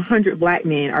 100 Black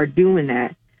men are doing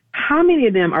that, how many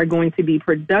of them are going to be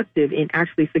productive in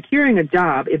actually securing a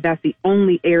job if that's the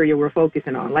only area we're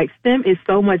focusing on? Like, STEM is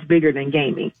so much bigger than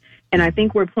gaming. And I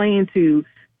think we're playing to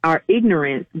our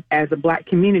ignorance as a Black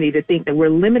community to think that we're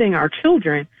limiting our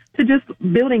children to just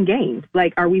building games.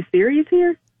 Like, are we serious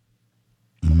here?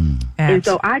 And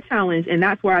so I challenge, and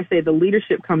that's where I say the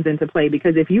leadership comes into play,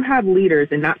 because if you have leaders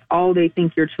and that's all they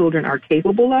think your children are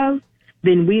capable of,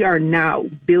 then we are now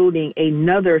building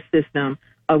another system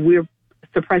of we're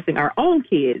suppressing our own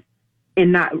kids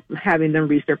and not having them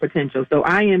reach their potential. So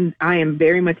I am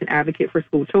very much an advocate for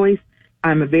school choice.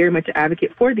 I'm very much an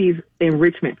advocate for these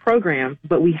enrichment programs,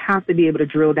 but we have to be able to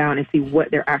drill down and see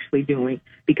what they're actually doing,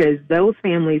 because those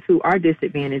families who are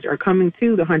disadvantaged are coming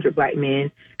to the 100 Black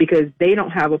Men because they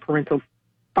don't have a parental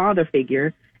father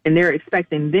figure and they're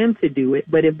expecting them to do it.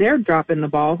 But if they're dropping the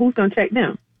ball, who's going to check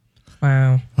them?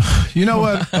 Wow. You know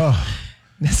what?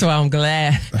 That's why I'm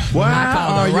glad I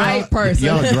called the right person.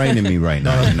 Y'all draining me right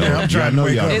now.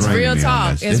 It's real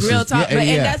talk. It's real talk.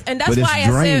 And that's why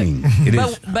I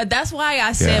said. But that's why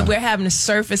I said we're having a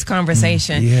surface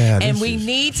conversation. And we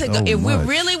need to go. If we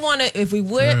really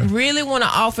want to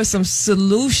offer some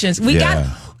solutions, we got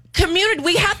community.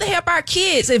 We have to help our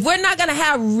kids. If we're not going to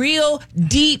have real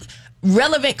deep,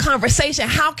 relevant conversation,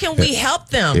 how can we help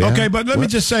them? Okay, but let me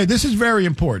just say, this is very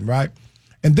important, right?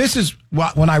 And this is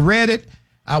when I read it,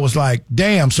 I was like,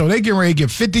 damn. So they getting ready to give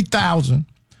 $50,000.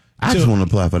 I just want to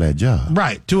apply for that job.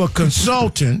 Right, to a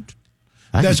consultant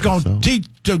that's going to teach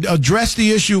to address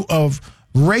the issue of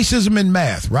racism in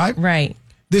math. Right.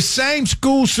 The same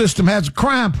school system has a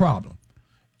crime problem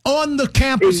on the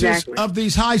campuses of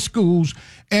these high schools.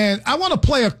 And I want to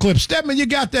play a clip. Stedman, you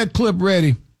got that clip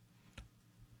ready?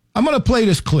 I'm going to play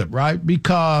this clip, right?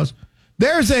 Because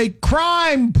there's a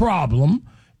crime problem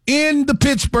in the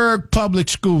Pittsburgh public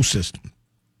school system.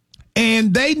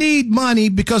 And they need money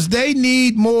because they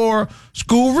need more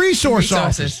school resource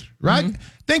officers, right? Mm-hmm.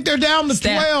 Think they're down to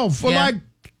 12 for like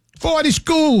 40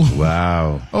 schools.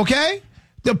 Wow. Okay?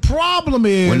 The problem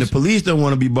is... when the police don't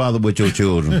want to be bothered with your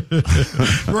children.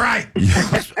 Right.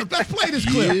 Let's play this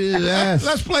clip. Yes.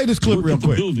 Let's play this clip real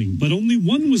quick. Building, but only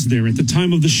one was there at the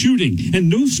time of the shooting, and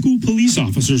no school police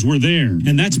officers were there.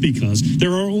 And that's because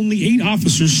there are only 8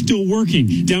 officers still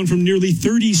working, down from nearly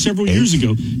 30 several years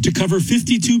ago, to cover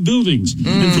 52 buildings.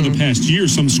 And for the past year,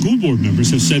 some school board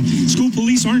members have said school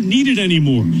police aren't needed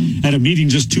anymore. At a meeting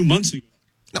just 2 months ago.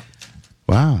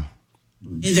 Wow.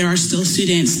 There are still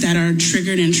students that are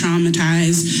triggered and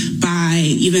traumatized by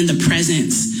even the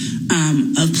presence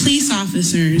of police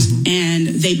officers, and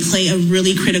they play a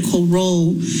really critical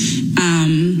role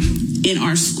in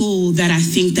our school that I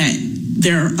think that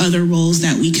there are other roles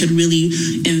that we could really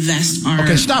invest our...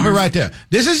 Okay, stop it right there.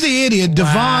 This is the idiot,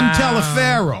 Devon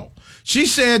Telefaro. She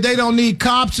said they don't need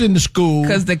cops in the school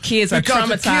because the kids are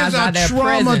traumatized by their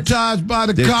presence.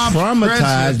 They're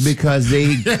traumatized because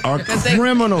they are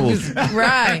criminals.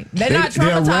 Right. They're not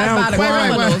traumatized by the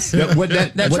criminals.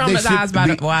 They're traumatized by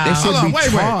the... Wow. They should be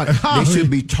taught. They should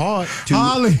be taught to...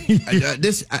 Holly.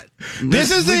 This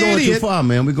is the idiot. Too far,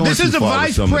 man. We're going this too is the far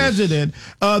vice president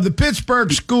of the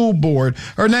Pittsburgh School Board.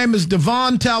 Her name is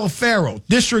Devon Telefaro,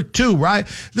 District 2, right?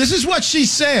 This is what she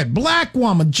said. Black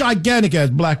woman, gigantic ass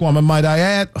black woman, might I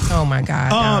add. Oh, my God,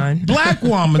 Don. Black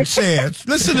woman says,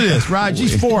 listen to this, right?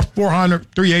 She's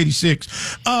 400,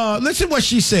 386. Listen to what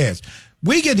she says.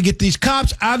 We get to get these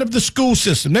cops out of the school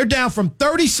system. They're down from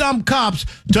 30-some cops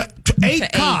to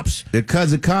 8 cops.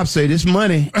 Because the cops say this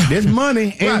money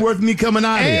ain't worth me coming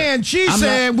out of here. And she's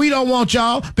saying we don't want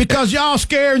y'all because y'all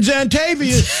scared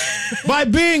Xantavius by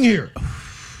being here.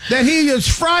 That he is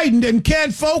frightened and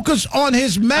can't focus on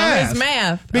his math.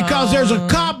 Because there's a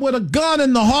cop with a gun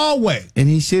in the hallway. And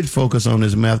he should focus on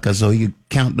his math so he can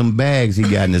count them bags he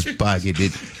got in his pocket.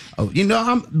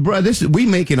 We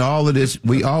making all of this.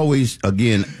 We always,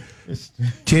 again,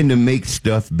 tend to make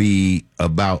stuff be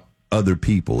about other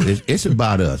people. It's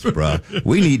about us, bro.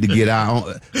 We need to get our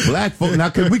own black folk now,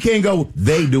 because we can't go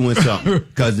they doing something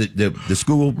because the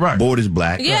school board is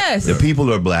black. Yes, the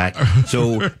people are black,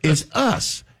 so it's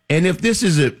us. And if this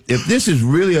is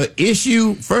really an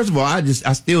issue, first of all, I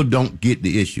still don't get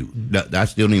the issue. I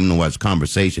still don't even know what's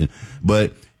conversation.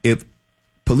 But if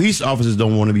police officers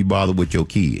don't want to be bothered with your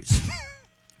kids,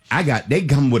 they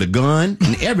come with a gun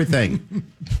and everything.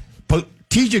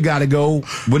 Teacher got to go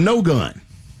with no gun,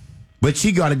 but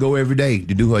she got to go every day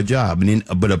to do her job.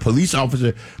 But a police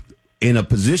officer in a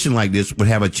position like this would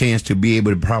have a chance to be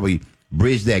able to probably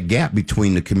bridge that gap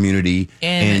between the community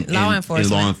and law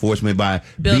enforcement by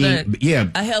building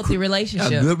a healthy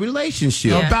relationship, a good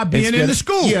relationship, by being in the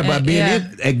school, by being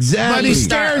in exactly. But he's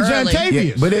scaring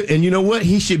Xantavius. And you know what?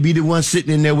 He should be the one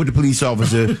sitting in there with the police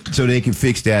officer so they can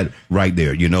fix that right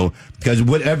there. Because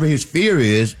whatever his fear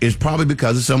is probably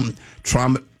because of some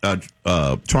trauma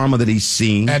that he's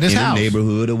seen in the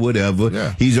neighborhood or whatever.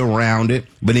 Yeah. He's around it,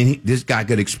 but then this guy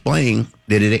could explain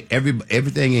that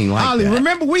everything ain't like Holly, that.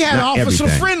 Remember, we had Officer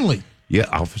Friendly. Yeah,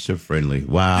 Officer Friendly.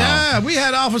 Wow. Yeah, we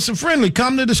had Officer Friendly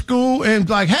come to the school and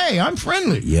like, hey, I'm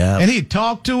friendly. Yeah. And he'd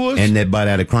talk to us. And that bite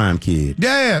out of crime kid.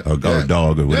 Yeah. Or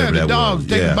dog or whatever that was. Dog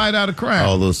take a bite out of crime.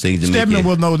 All those things. Stedman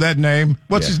will know that name.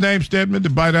 What's his name, Stedman? The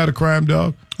bite out of crime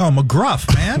dog? Oh,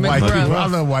 McGruff, man. White people. I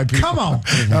love white people. Come on.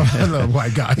 I love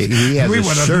white guys. He has we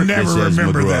would have never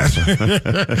remembered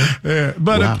that. Yeah.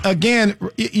 But again,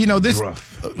 this,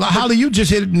 Holly, you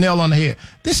just hit the nail on the head.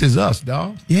 This is us,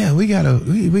 dog. Yeah, we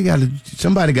gotta,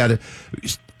 somebody gotta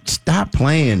stop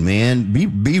playing, man.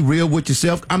 Be real with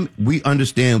yourself. We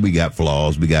understand we got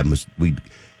flaws.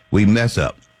 We mess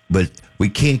up, but we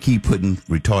can't keep putting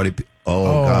retarded people.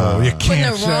 Oh, God. You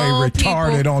can't say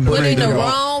retarded on the radio. Putting the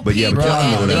wrong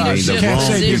people in leadership You can't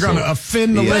say you're going positions. to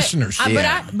offend the listeners.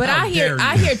 But I hear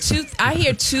two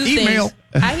things.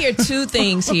 I hear two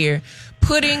things here.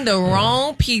 Putting the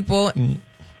wrong people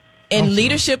in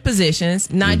leadership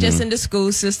positions, not just in the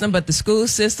school system, but the school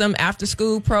system, after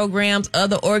school programs,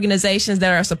 other organizations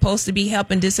that are supposed to be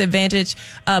helping disadvantaged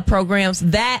programs.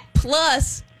 That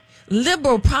plus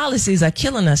Liberal policies are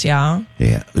killing us, y'all.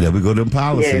 Yeah, there we go to them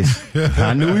policies.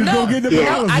 I knew we was going to get the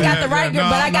policies. I got the right girl,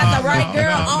 but I got the right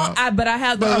girl on. But I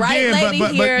have the right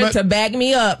lady here to back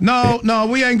me up. No,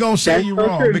 we ain't going to say you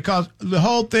wrong because the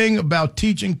whole thing about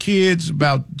teaching kids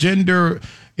about gender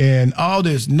and all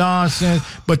this nonsense,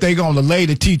 but they going to lay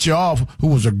the teacher off who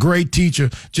was a great teacher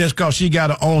just because she got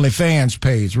an OnlyFans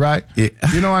page, right? Yeah.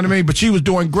 You know what I mean? But she was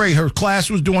doing great. Her class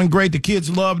was doing great. The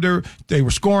kids loved her. They were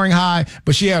scoring high,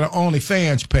 but she had an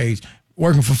OnlyFans page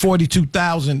working for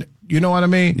 $42,000. You know what I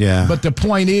mean? Yeah. But the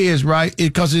point is, right,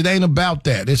 because it ain't about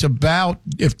that. It's about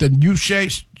if you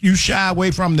shy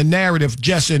away from the narrative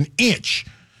just an inch.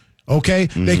 Okay,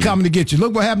 they coming to get you.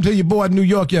 Look what happened to your boy in New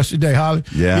York yesterday, Holly.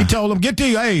 Yeah, he told them, "Get to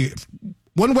you, hey,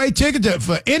 one-way ticket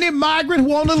for any migrant who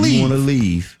want to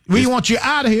leave. We want you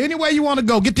out of here. Any way you want to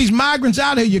go. Get these migrants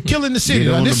out of here. You're killing the city."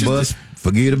 Get on the bus.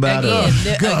 Forget about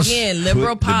us. Again,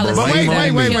 liberal policy.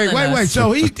 But wait.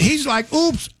 So he's like,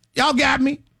 "Oops, y'all got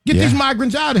me. Get these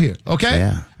migrants out of here." Okay.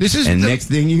 Yeah. This is next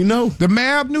thing you know, the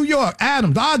mayor of New York,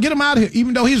 Adams. I'll get them out of here.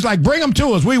 Even though he's like, "Bring them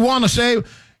to us. We want to save."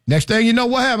 Next thing you know,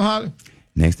 what happened, Holly?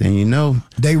 Next thing you know,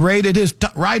 they raided his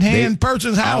right-hand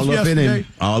person's house yesterday.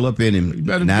 All up in him.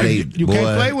 You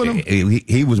can't play with him.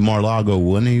 He was Mar-a-Lago,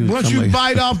 wasn't he? Once you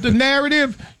bite off the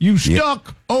narrative, you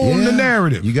stuck on the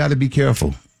narrative. You got to be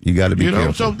careful. You got to be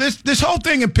careful. So this whole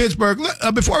thing in Pittsburgh,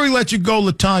 before we let you go,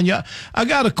 LaTanya, I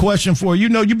got a question for you. You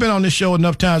know, you've been on this show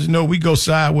enough times to know we go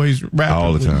sideways rapidly.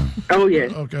 All the time. Oh,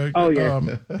 yes. Okay. Oh,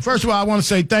 yes. First of all, I want to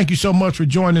say thank you so much for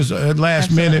joining us at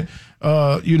last minute.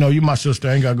 You know, you my sister.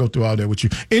 I ain't got to go through all that with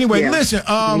you. Anyway, listen,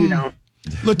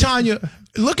 LaTanya,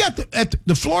 look at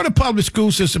the Florida public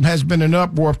school system has been in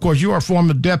uproar. Of course, you are a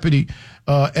former deputy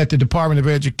at the Department of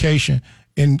Education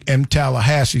in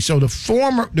Tallahassee. So the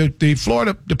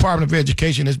Florida Department of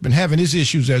Education has been having its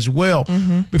issues as well.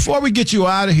 Mm-hmm. Before we get you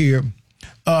out of here,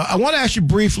 I want to ask you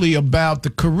briefly about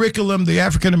the curriculum, the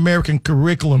African-American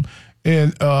curriculum,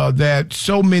 and that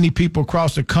so many people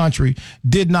across the country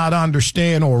did not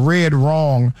understand or read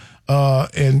wrong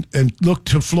and looked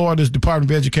to Florida's Department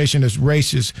of Education as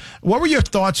racist. What were your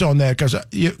thoughts on that? Because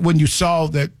when you saw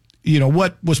that, you know,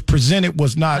 what was presented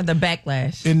was not the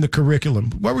backlash in the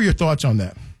curriculum. What were your thoughts on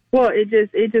that? Well, it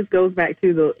just goes back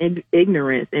to the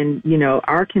ignorance. And, you know,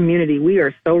 our community, we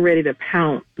are so ready to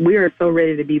pounce. We are so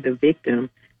ready to be the victim.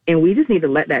 And we just need to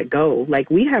let that go. Like,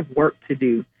 we have work to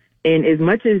do. And as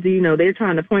much as, you know, they're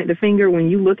trying to point the finger when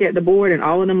you look at the board and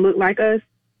all of them look like us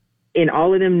and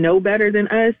all of them know better than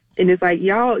us. And it's like,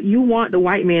 y'all, you want the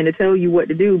white man to tell you what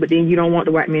to do, but then you don't want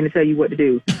the white man to tell you what to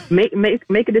do. Make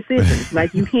a decision.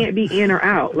 Like, you can't be in or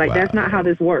out. Like, that's not how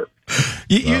this works.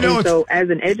 You know, so as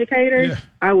an educator,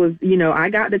 I was, you know, I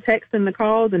got the texts and the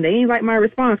calls, and they ain't like my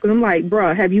response because I'm like,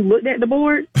 bruh, have you looked at the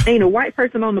board? Ain't a white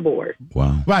person on the board.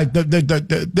 Wow. Right.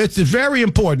 This is very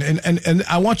important, and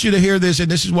I want you to hear this, and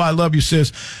this is why I love you,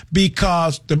 sis,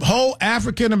 because the whole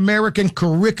African-American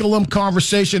curriculum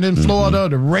conversation in Florida,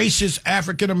 the racist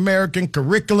African-American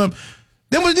curriculum,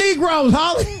 them was Negroes,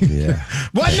 Holly. Yeah.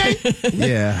 Wasn't they?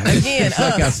 Yeah. Again,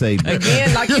 like I say.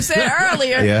 Again, like you said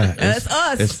earlier. Yeah. It's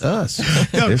us. It's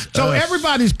us. So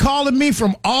everybody's calling me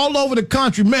from all over the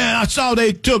country. Man, I saw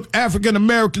they took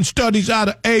African-American studies out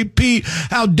of AP.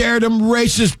 How dare them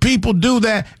racist people do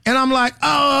that? And I'm like,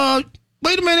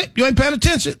 wait a minute. You ain't paying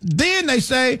attention. Then they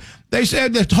said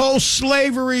this whole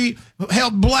slavery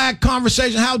helped black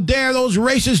conversation. How dare those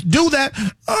racists do that?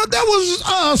 That was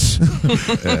us.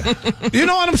 You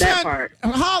know what I'm saying? Part.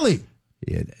 Holly.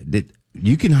 Yeah,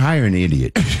 you can hire an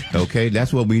idiot. Okay,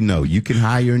 that's what we know. You can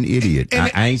hire an idiot.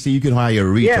 I ain't saying you can hire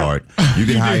a retard. Yeah. You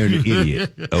can hire an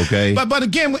idiot. Okay. But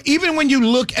again, even when you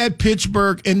look at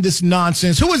Pittsburgh and this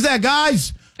nonsense, who is that,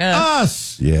 guys?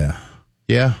 Us. Yeah.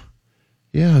 Yeah.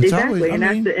 Yeah, it's exactly,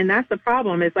 always, and that's the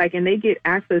problem. It's like, and they get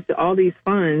access to all these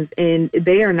funds, and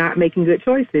they are not making good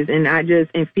choices, and that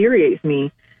just infuriates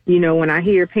me. You know, when I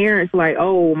hear parents like,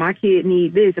 "Oh, my kid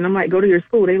need this," and I'm like, "Go to your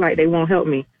school." They won't help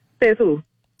me. Says who?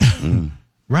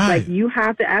 Right. Like, you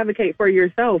have to advocate for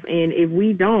yourself, and if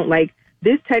we don't, like,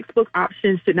 this textbook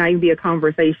option should not even be a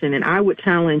conversation. And I would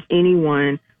challenge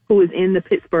anyone who is in the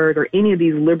Pittsburgh or any of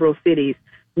these liberal cities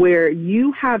where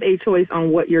you have a choice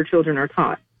on what your children are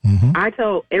taught. Mm-hmm. I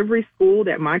tell every school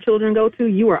that my children go to,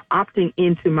 you are opting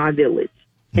into my village.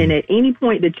 Mm-hmm. And at any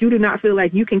point that you do not feel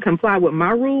like you can comply with my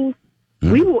rules,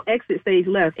 we will exit stage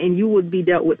left and you will be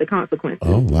dealt with the consequences.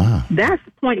 Oh, wow. That's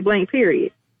point blank,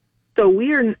 period. So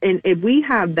and if we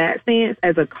have that stance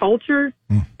as a culture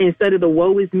instead of the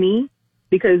woe is me,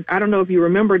 because I don't know if you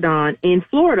remember, Don, in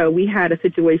Florida, we had a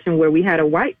situation where we had a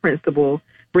white principal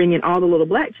bring in all the little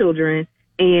black children.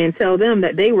 and tell them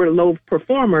that they were low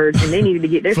performers and they needed to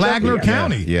get their Flagler stuff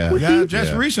together. County. Well,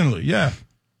 Just recently. Yeah.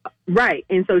 Right.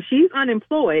 And so she's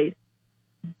unemployed,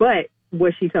 but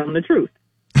was she telling the truth?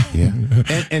 Yeah.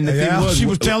 And the thing was, she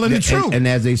was telling the truth. And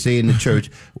as they say in the church,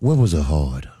 what was her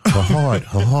heart? Her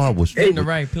heart was in the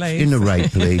right place. In the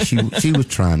right place. She was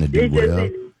trying to do well.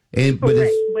 But if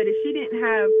she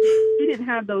didn't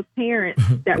have those parents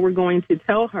that were going to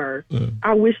tell her,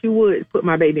 I wish you would put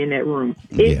my baby in that room.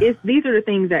 These are the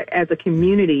things that, as a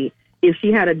community, if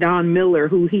she had a Don Miller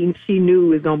who she knew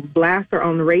was going to blast her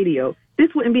on the radio,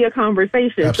 this wouldn't be a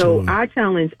conversation. Absolutely. So I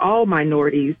challenge all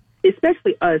minorities,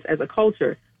 especially us as a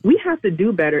culture. We have to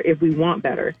do better if we want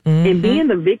better. And being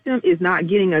the victim is not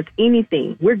getting us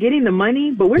anything. We're getting the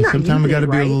money, but we're not using it. Sometimes we got to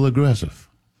be a little aggressive.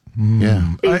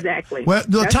 Yeah. Exactly. Well,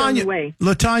 That's the only way.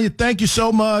 LaTanya, thank you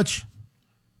so much.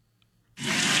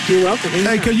 You're welcome.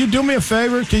 Hey, can you do me a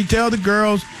favor? Can you tell the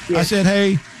girls I said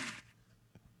hey?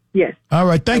 Yes. All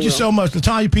right. Thank you so much.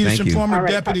 LaTanya Peterson, Thank you. former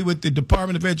deputy with the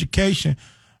Department of Education,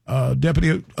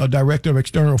 Deputy Director of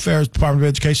External Affairs, Department of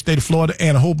Education, State of Florida,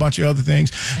 and a whole bunch of other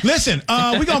things. Listen,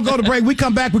 we're going to go to break. We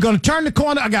come back. We're going to turn the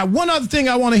corner. I got one other thing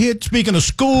I want to hit, speaking of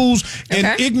schools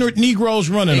and ignorant Negroes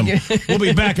running them. We'll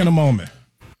be back in a moment.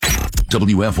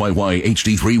 WFYY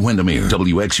HD3 Windermere,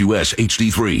 WXUS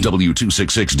HD3,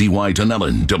 W266DY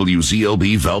Dunellen,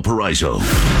 WZLB Valparaiso,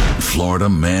 Florida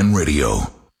Man Radio.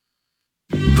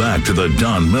 Back to the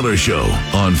Don Miller Show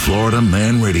on Florida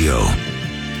Man Radio.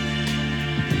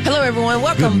 Hello, everyone.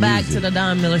 Welcome back to the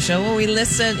Don Miller Show, where we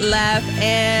listen, laugh,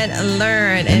 and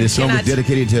learn. And this song was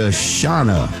dedicated to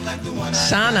Shauna.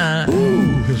 Shauna.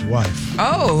 Ooh, his wife.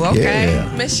 Oh, okay.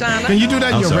 Yeah. Miss Shauna. Can you do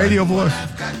that in your radio voice?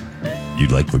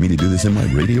 You'd like for me to do this in my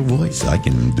radio voice? I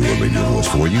can do a radio voice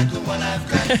for you.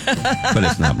 But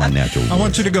it's not my natural voice. I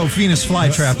want you to go Venus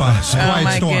Flytrap on us.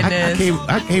 my goodness.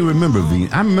 I can't remember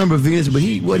Venus. I remember Venus, but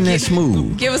he wasn't that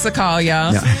smooth. Give us a call,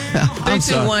 y'all.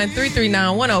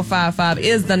 321-339-1055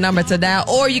 is the number to dial.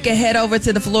 Or you can head over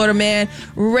to the Florida Man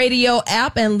Radio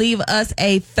app and leave us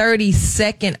a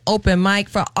 30-second open mic.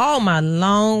 For all my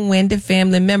long-winded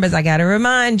family members, I got to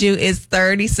remind you, it's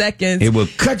 30 seconds. It will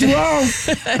cut you off.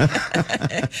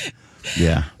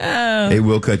 Yeah. It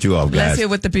will cut you off, guys. Let's hear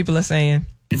what the people are saying.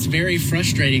 It's very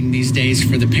frustrating these days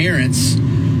for the parents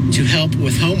to help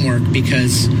with homework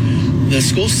because the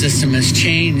school system has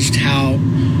changed how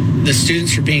the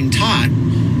students are being taught.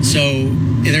 So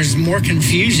there's more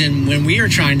confusion when we are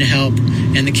trying to help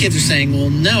and the kids are saying, well,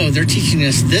 no, they're teaching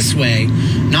us this way,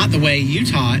 not the way you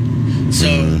taught. So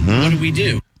what do we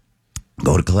do?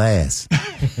 Go to class.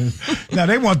 Now,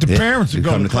 they want the parents to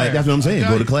go to class. That's what I'm saying.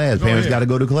 Go to class. Parents got to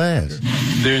go to class.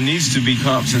 There needs to be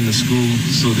cops in the school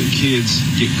so that kids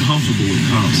get comfortable with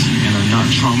cops and are not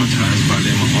traumatized by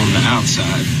them on the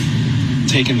outside.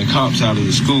 Taking the cops out of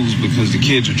the schools because the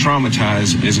kids are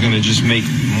traumatized is going to just make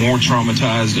more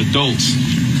traumatized adults.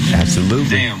 Absolutely.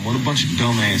 Damn, what a bunch of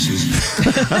dumbasses.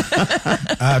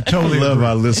 I totally love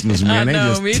our listeners, man. I know, they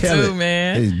just me tell too, it.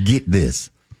 man. They just get this.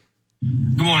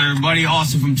 Good morning, everybody.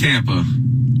 Austin from Tampa.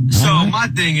 So my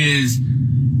thing is,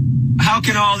 how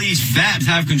can all these faps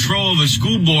have control of a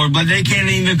school board, but they can't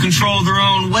even control their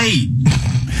own weight?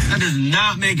 That does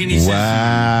not make any sense.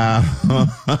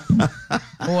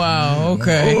 Wow,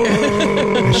 okay.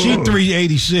 She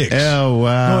 386. Oh,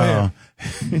 wow.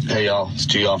 Hey, y'all. It's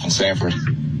G. from Sanford.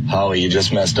 Holly, you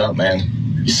just messed up, man.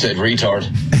 You said retard.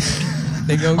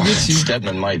 They gonna get you.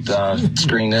 Stedman might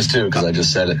screen this, too, because I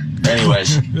just said it.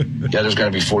 Anyways, yeah, there's got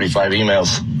to be 45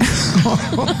 emails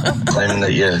claiming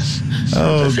that you...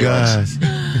 Oh, gosh.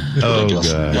 Oh,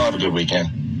 gosh. gosh. Y'all have a good weekend.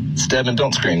 Stedman,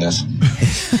 don't screen this.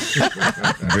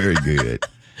 Very good.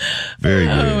 Very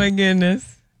good. Oh, my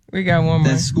goodness. We got one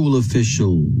more. That school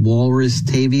official, Walrus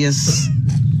Tavius,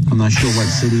 I'm not sure what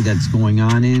city that's going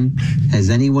on in.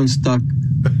 Has anyone stuck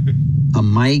a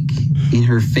mic in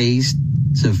her face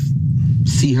to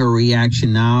see her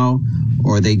reaction now?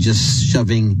 Or are they just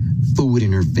shoving food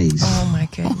in her face? Oh, my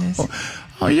goodness.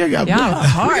 Oh, you got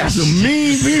some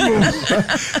mean people.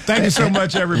 Thank you so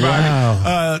much, everybody.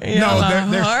 Wow.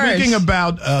 They're speaking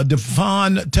about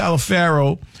Devon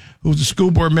Talaferro, who's a school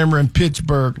board member in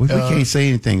Pittsburgh. We can't say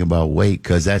anything about weight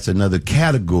because that's another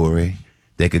category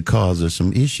that could cause us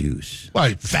some issues.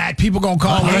 Like fat people gonna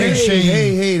call her.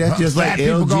 Hey, that's just like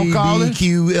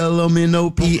LGBTQ,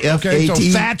 LMNOP, Okay, so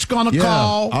fat's gonna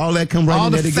call. All that come right all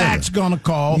in there the together. fat's gonna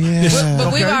call. Yeah.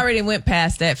 But we've already went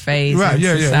past that phase. Right, in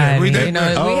yeah. society. We We had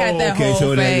that whole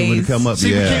so phase. that would come up.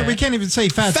 See, we can't even say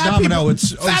fat domino. People,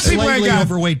 it's fat people ain't slightly got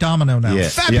overweight domino now. Yeah.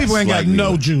 Fat people ain't got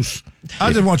no juice.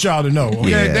 I just want y'all to know, okay?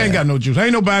 Yeah. They ain't got no juice.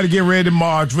 Ain't nobody get ready to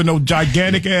march for no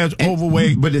gigantic ass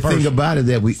overweight. But the thing about it is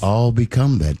that we all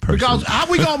become that person. Because how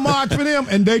we gonna march for them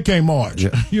and they can't march?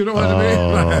 You know what I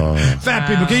mean? Fat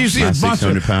people. Can you see a bunch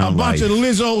of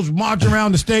Lizzos marching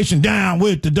around the station down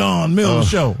with the Don Miller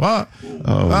show? Wow.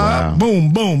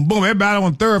 Boom, boom, boom. Everybody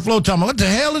on the third floor talking, what the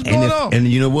hell is going on? And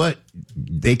you know what?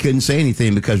 They couldn't say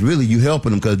anything because really you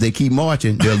helping them because they keep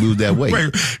marching, they'll lose that weight.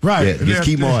 Right. Yeah, just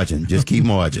keep marching. Just keep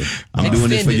marching. I'm doing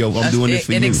this for you. I'm doing this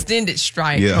for an you. extended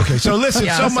strike. Yeah. Okay, so listen,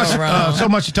 so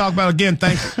much to talk about. Again,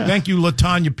 thank you,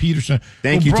 LaTanya Peterson.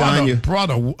 Thank you, Tanya. Brought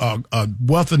a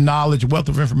wealth of knowledge, a wealth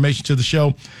of information to the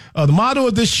show. The motto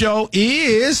of this show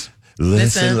is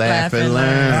Listen, laugh, and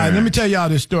learn. All right, let me tell y'all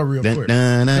this story real quick.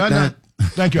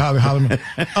 Thank you, Holly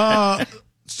Holliman.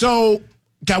 So,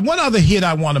 got one other hit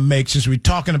I want to make since we're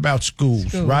talking about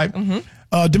schools, right? Mm-hmm.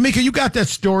 Demica, you got that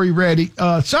story ready.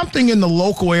 Something in the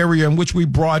local area in which we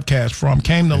broadcast from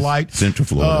came to light. Central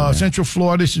Florida. Central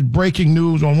Florida. This is breaking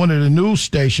news on one of the news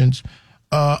stations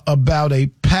about a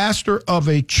pastor of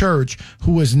a church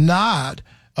who is not.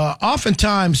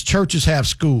 Oftentimes, churches have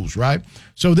schools, right?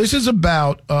 So this is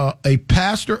about a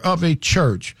pastor of a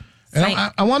church. And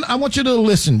I want you to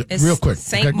listen real quick.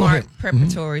 St. Mark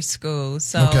Preparatory School.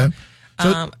 So,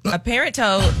 a parent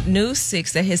told News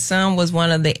 6 that his son was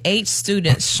one of the 8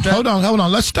 students struck. Hold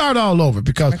on. Let's start all over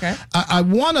because I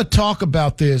want to talk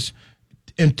about this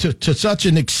to such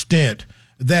an extent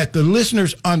that the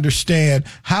listeners understand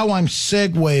how I'm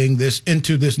segueing this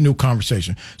into this new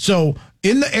conversation. So,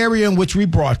 in the area in which we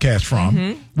broadcast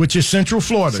from, which is Central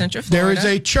Florida, there is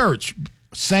a church,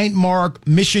 St. Mark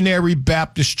Missionary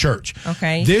Baptist Church.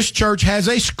 Okay. This church has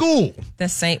a school. The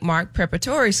St. Mark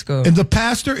Preparatory School. And the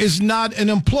pastor is not an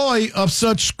employee of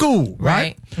such school,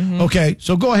 right? Mm-hmm. Okay,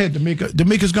 so go ahead, Demica.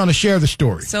 Demica's going to share the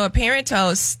story. So a parent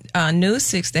told News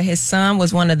 6 that his son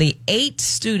was one of the 8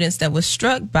 students that was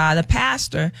struck by the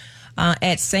pastor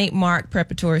at St. Mark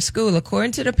Preparatory School.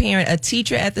 According to the parent, a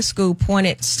teacher at the school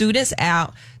pointed students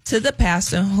out to the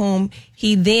pastor, whom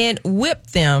he then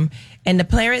whipped them. And the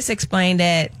parents explained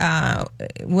that,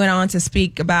 went on to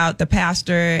speak about the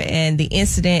pastor and the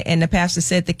incident. And the pastor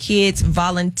said the kids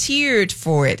volunteered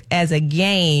for it as a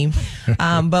game.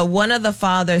 But one of the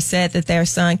fathers said that their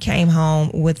son came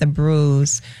home with a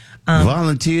bruise.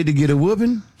 Volunteered to get a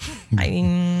whooping?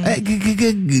 I'm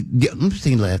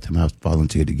thinking last time I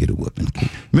volunteered to get a whooping.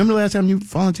 Remember the last time you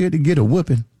volunteered to get a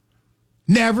whooping?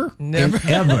 Never.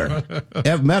 Ever.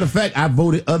 Matter of fact, I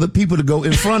voted other people to go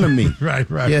in front of me. Right.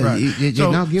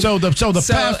 So the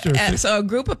pastor. So a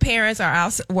group of parents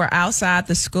were outside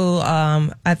the school. I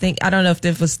don't know if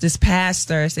it was this past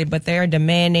Thursday, but they're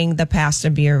demanding the pastor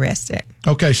be arrested.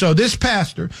 Okay, so this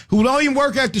pastor, who don't even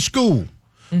work at the school,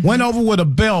 went over with a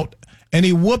belt and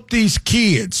he whooped these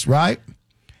kids, right?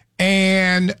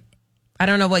 And I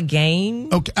don't know what game.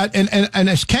 Okay, and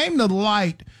it came to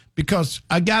light because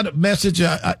I got a message,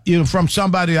 from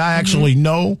somebody I actually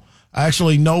know. I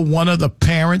actually know one of the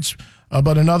parents,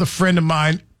 but another friend of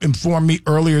mine informed me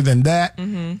earlier than that.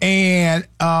 And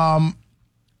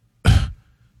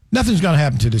nothing's going to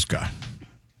happen to this guy.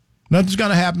 Nothing's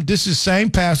going to happen. This is the same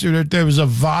pastor. There was a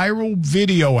viral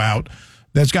video out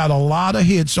that's got a lot of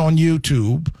hits on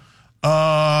YouTube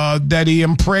that he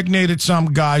impregnated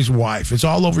some guy's wife. It's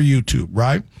all over YouTube,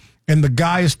 right? And the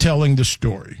guy is telling the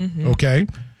story, okay?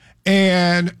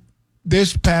 And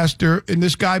this pastor and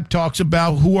this guy talks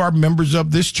about who are members of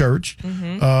this church.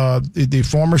 The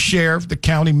former sheriff, the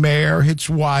county mayor, his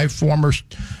wife, the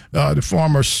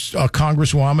former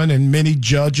congresswoman, and many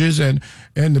judges and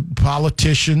the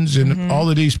politicians and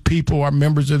all of these people are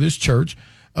members of this church.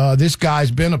 This guy's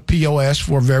been a POS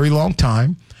for a very long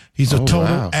time. He's a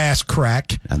total ass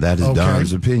crack. And that is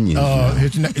Don's opinion.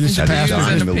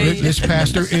 This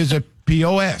pastor is a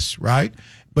POS, right?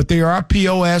 But there are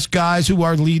POS guys who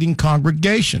are leading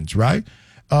congregations, right?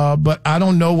 But I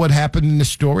don't know what happened in the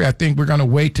story. I think we're going to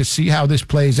wait to see how this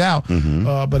plays out.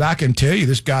 But I can tell you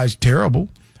this guy's terrible.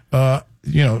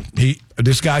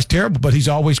 This guy's terrible, but he's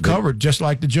always covered. Just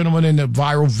like the gentleman in the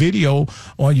viral video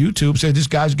on YouTube said, this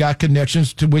guy's got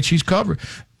connections to which he's covered.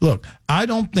 Look, I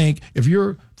don't think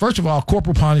first of all,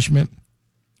 corporal punishment,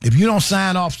 if you don't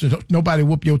sign off so nobody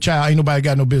whoop your child, ain't nobody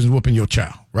got no business whooping your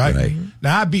child, right?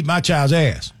 Now, I beat my child's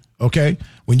ass, okay?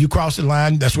 When you cross the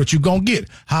line, that's what you're going to get.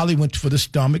 Holly went for the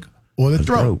stomach or the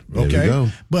throat,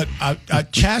 okay? But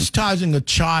chastising a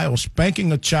child,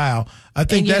 spanking a child, I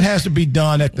think that has to be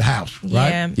done at the house,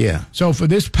 right? Yeah. So for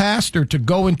this pastor to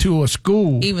go into a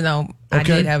school. Even though I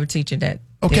did have a teacher that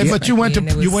Okay, but you went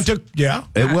to yeah.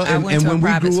 And when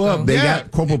we grew up, they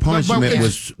got corporal punishment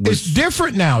was it's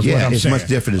different now. Is what I'm it's saying. much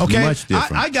different. It's much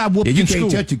different. I got whooped in school. You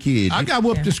can't touch a kid. I got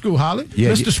whooped in school, Holly. Yeah,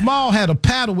 Mr. Small had a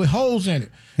paddle with holes in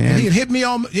it. And he'd hit me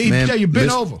on. He'd tell you bend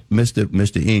over.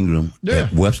 Mr. Ingram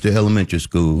at Webster Elementary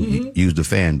School used a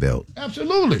fan belt.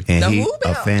 Absolutely. And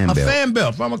a fan belt. A fan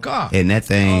belt from a car. And that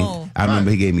thing, I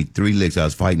remember he gave me 3 licks. I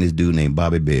was fighting this dude named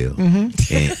Bobby Bell. And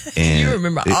you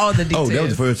remember all the details. Oh, that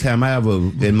was the first time I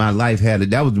ever in my life had it.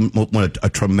 That was a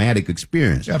traumatic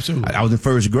experience. Absolutely. I was in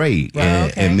first grade,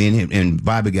 and me and him and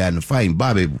Bobby got in a fight. And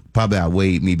Bobby probably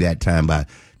outweighed me that time by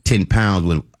 10 pounds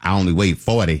when I only weighed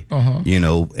 40.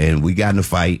 And we got in a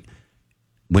fight.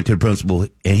 Went to the principal,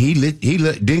 and he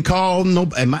didn't call no.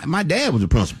 And my dad was the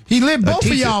principal. He lit both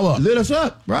of y'all up. Lit us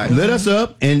up, right? Lit us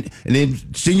up, and then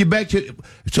send you back to.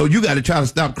 So you got to try to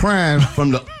stop crying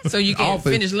from the. So you can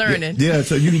finish learning. Yeah,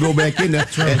 so you can go back in there.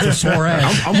 It's a sore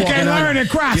ass. You can't learn and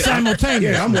cry simultaneously.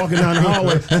 Yeah, I'm walking down the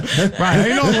hallway. Right,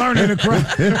 ain't no learning and cry.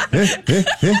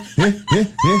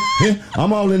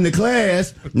 I'm all in the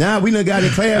class. Now we done got in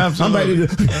class. Absolutely.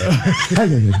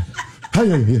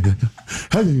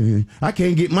 I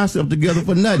can't get myself together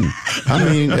for nothing. I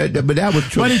mean, but that was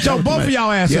true. But he told both of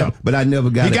y'all ass up. But I never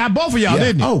got it. He got both of y'all,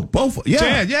 didn't he? Oh, both.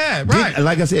 Yeah. Yeah, right.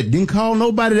 Like I said, didn't call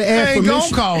nobody to ask permission. Ain't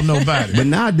gonna call nobody. But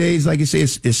nowadays, like you say,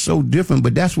 it's so different.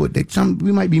 But that's what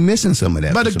we might be missing some of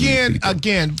that. But again,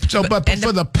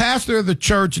 for the pastor of the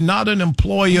church, not an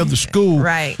employee of the school,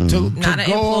 right? To not an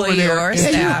go over employee there or and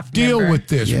staff deal member. with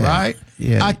this, right?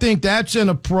 Yeah. I think that's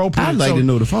inappropriate. I'd like to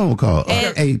know the phone call.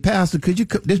 Hey, Pastor, could you?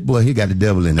 This boy here got the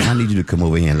devil in him. I need you to come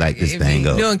over here and light this thing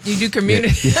up. You do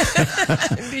community.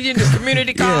 You do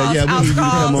community calls. Yeah, we need you to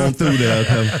come on through there.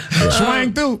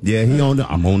 Swing through. Yeah,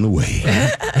 I'm on the way.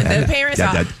 The parents.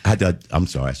 I'm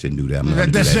sorry, I shouldn't do that.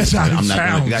 That's how it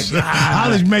sounds. I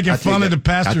was making fun of the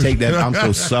pastor. I take that. I'm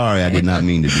so sorry. I did not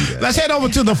mean to do that. Let's head over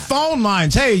to the phone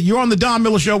lines. Hey, you're on the Don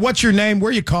Miller Show. What's your name?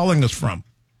 Where are you calling us from?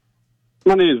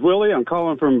 My name is Willie. I'm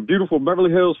calling from beautiful Beverly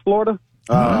Hills, Florida.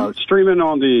 Streaming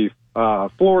on the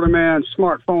Florida Man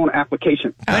smartphone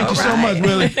application. Thank you so much,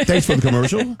 Willie. Thanks for the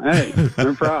commercial. Hey,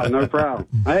 no problem.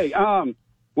 Hey,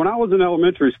 when I was in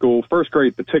elementary school, first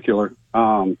grade in particular,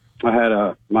 I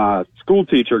had my school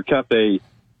teacher kept a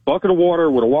bucket of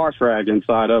water with a wash rag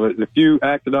inside of it, and if you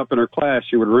acted up in her class,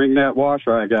 she would wring that wash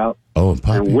rag out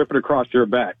and whip it across your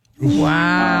back.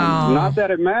 Wow. Not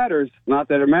that it matters.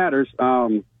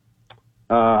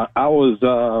 I was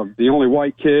the only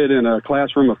white kid in a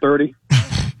classroom of 30.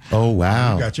 Oh,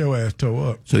 wow. You got your ass tore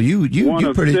up. So you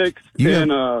pretty 6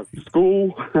 in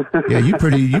school. Yeah, you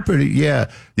pretty. Yeah,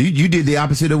 you did the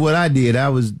opposite of what I did.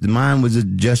 Mine was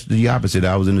just the opposite.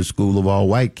 I was in a school of all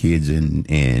white kids,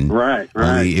 and right.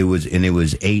 It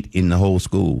was 8 in the whole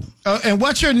school. And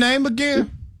what's your name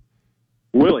again?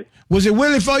 Willie. Was it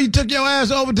Willie before you took your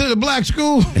ass over to the black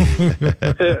school?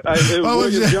 It was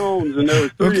William Jones, and there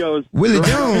was 3 of us. Willie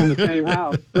Jones in the same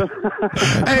house.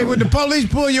 Hey, when the police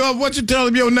pull you up, what you tell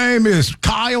them your name is?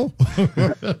 Kyle? Hey,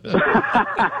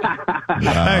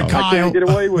 Kyle. I can't get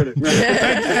away with it.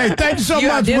 Hey, thank you so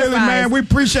much, Willie, man. We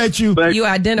appreciate you. You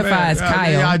identify as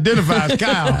Kyle. You identify as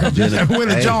Kyle.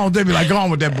 Willie Jones, they be like, go on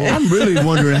with that boy. I'm really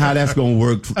wondering how that's going to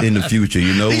work in the future,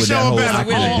 with that whole I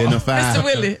can identify. Mr.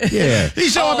 Willie. Yeah. He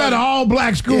showed up at an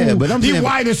all-black school. Yeah, but he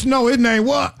white as snow. His name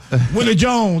what? Willie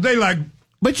Jones. They like...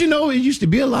 But it used to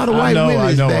be a lot of white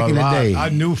Willies back in the day. I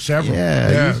knew several.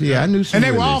 Yeah, I knew some. And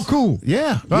they were all cool.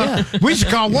 Yeah. We used to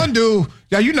call one dude.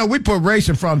 Yeah, we put race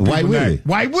in front of White Willie.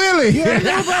 White Willie. Yeah,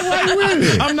 White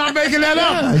Willie. I'm not making that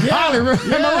up. Yeah. Am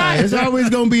I right? It's always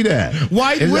going to be that.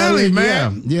 White Willie,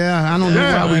 man. Yeah, I don't know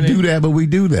why we do that, but we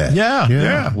do that.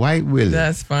 Yeah. White Willie.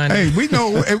 That's funny. Hey, we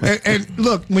know. and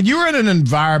look, when you're in an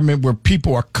environment where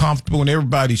people are comfortable and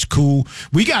everybody's cool,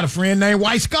 we got a friend named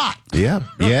White Scott. Yeah.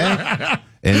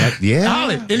 And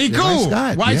and he cool.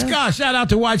 White Scott. Shout out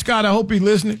to White Scott. I hope he's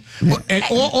listening.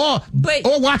 Or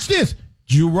watch this.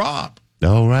 Jew Rob.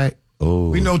 All right. Oh,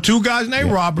 we know 2 guys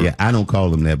named Robert. Yeah, I don't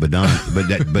call him that, but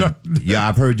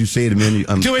I've heard you say it many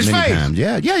to his many face. times.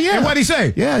 Yeah. And what'd he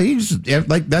say? Yeah, he's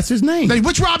like that's his name. Like,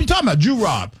 which Rob you talking about? Jew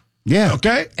Rob. Yeah.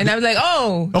 Okay. And I was like,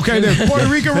 okay. There's Puerto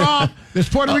Rican Rob. There's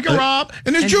Puerto Rican Rob,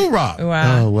 and there's Jew Rob.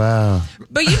 Wow. Oh wow.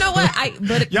 But you know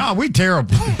what? Y'all, we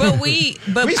terrible. We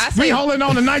holding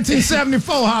on to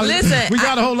 1974, Holly. Listen, we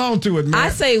got to hold on to it, man. I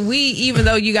say we, even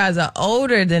though you guys are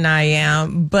older than I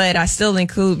am, but I still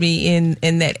include me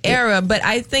in that era. But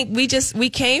I think we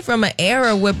came from an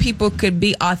era where people could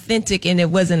be authentic and it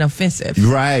wasn't offensive.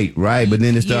 Right. But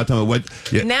then they start talking about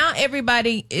what. Yeah. Now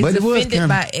everybody is offended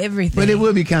by everything. But it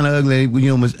would be kind of ugly.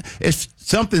 You know, if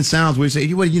something sounds weird,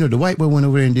 say, well, the white boy went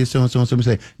over there and did so and so and so.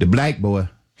 Say the black boy.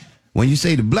 When you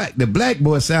say the black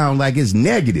boy sounds like it's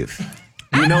negative.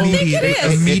 I don't think it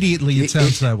is. Immediately, it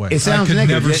sounds that way. It sounds I could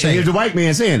negative. never say Here's it. a white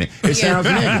man saying it. It sounds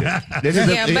negative.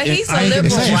 But he's a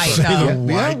liberal white, though.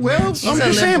 Yeah, well, I'm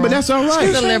just saying, but that's all right.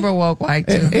 He's a liberal woke white,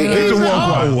 too. He's a woke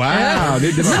white. Oh, wow.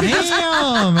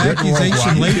 Damn,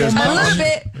 accusation label. A little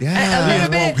bit.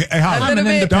 A little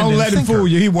bit. Don't let him fool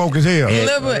you. He woke as hell. A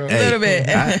little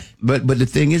bit. But the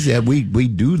thing is that we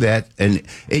do that, and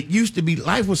it used to be,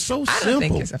 life was so simple. I don't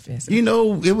think it's offensive.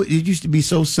 It used to be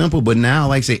so simple, but now,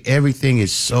 like I say, everything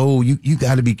is so, you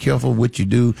got to be careful what you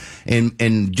do.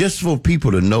 And just for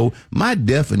people to know, my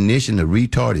definition of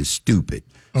retard is stupid.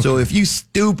 Okay. So if you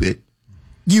stupid,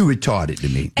 you retarded to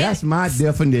me. That's my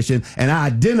definition, and I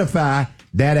identify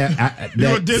that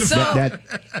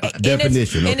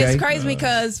definition. And it's crazy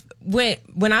because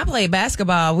when I played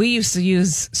basketball, we used to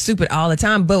use stupid all the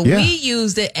time, but we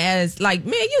used it as like,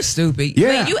 man, you stupid. Yeah.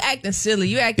 Man, you acting silly.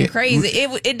 You acting crazy.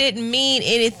 It didn't mean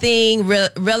anything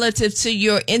relative to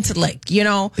your intellect,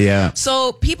 Yeah.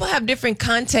 So people have different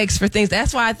contexts for things.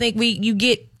 That's why I think you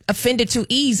get offended too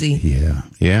easy.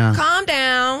 Yeah. Calm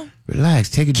down. Relax.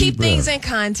 Take a deep breath. Keep things in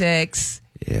context.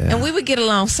 Yeah. And we would get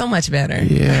along so much better.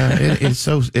 Yeah, it's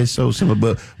so simple,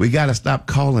 but we got to stop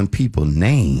calling people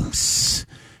names.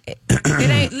 It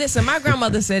ain't. Listen, my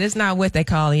grandmother said it's not what they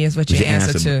call you, it's what you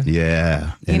answer to.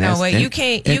 Yeah, you know what? You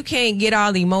can't get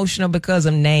all emotional because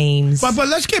of names. But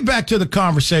let's get back to the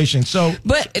conversation. So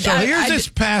here's this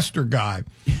pastor guy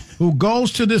who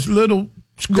goes to this little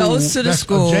school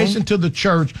adjacent to the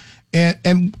church.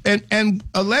 And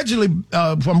allegedly,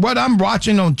 from what I'm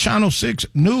watching on Channel 6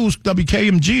 News,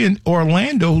 WKMG in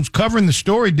Orlando, who's covering the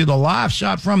story, did a live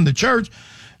shot from the church,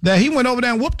 that he went over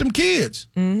there and whooped them kids.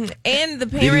 Mm-hmm. And the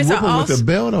Did parents he whoop them with a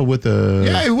belt or with a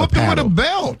Yeah, he whooped them with a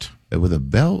belt. With a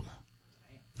belt?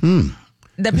 The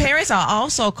parents are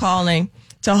also calling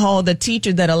to hold the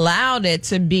teacher that allowed it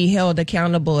to be held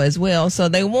accountable as well. So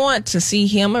they want to see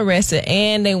him arrested,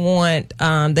 and they want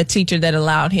the teacher that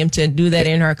allowed him to do that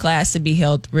in her class to be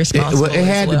held responsible. It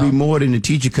had to be more than the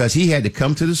teacher, because he had to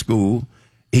come to the school.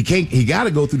 He got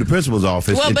to go through the principal's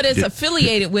office. Well, but it's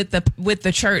affiliated with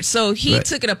the church, so he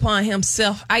took it upon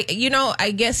himself. I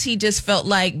guess he just felt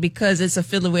like because it's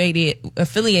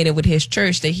affiliated with his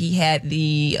church that he had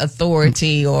the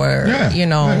authority, or I'm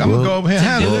gonna go over here and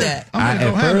handle that.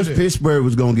 At first, Pittsburgh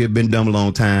was gonna get been dumb a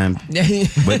long time,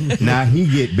 but now he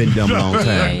get been dumb a long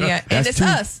time. Yeah. And it's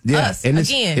us and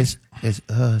again. It's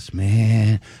us,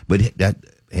 man. But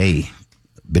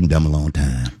been dumb a long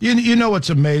time. You know what's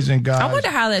amazing, guys? I wonder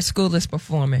how that school is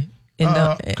performing.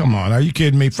 Come on, are you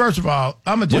kidding me? First of all,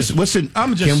 I'm gonna just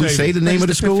can we say the name of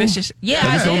the school? Yeah,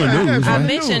 I right?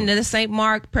 mentioned the St.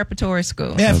 Mark Preparatory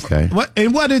School. Yeah, okay.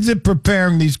 What is it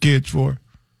preparing these kids for?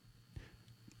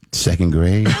 Second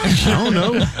grade? I don't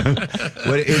know.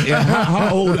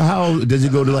 How old does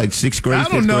it go to? Like sixth grade? I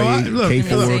don't know.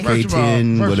 K4,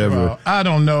 K10, whatever. I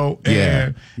don't know.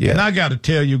 And I got to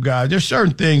tell you guys, there's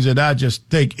certain things that I just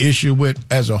take issue with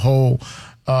as a whole.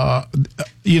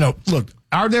 Look,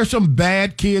 are there some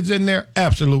bad kids in there?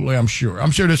 Absolutely, I'm sure.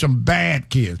 I'm sure there's some bad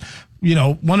kids.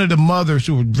 One of the mothers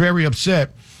who was very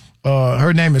upset,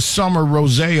 her name is Summer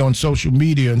Rose on social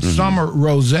media, and Summer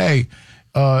Rose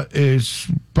is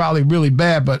probably really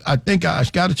bad, but I think I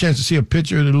got a chance to see a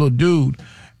picture of the little dude.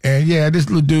 And this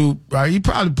little dude, right, he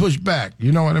probably pushed back.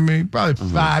 You know what I mean?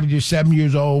 Probably 7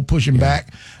 years old, pushing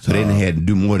back. So they had to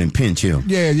do more than pinch him.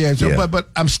 Yeah. So, but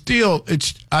I'm still,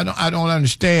 I don't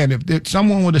understand. If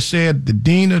someone would have said the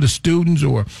dean of the students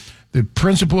or the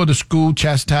principal of the school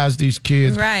chastised these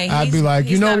kids, right? I'd be like,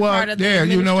 you know what? Yeah,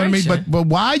 you know what I mean. But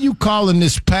why are you calling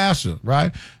this pastor,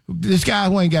 right? This guy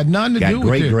who ain't got nothing to do with it. Got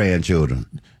great grandchildren.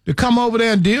 To come over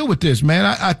there and deal with this, man.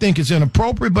 I think it's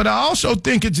inappropriate, but I also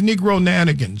think it's Negro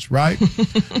nanigans, right?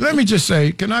 Let me just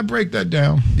say, can I break that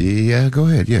down? Yeah, go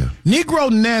ahead, yeah. Negro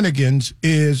nanigans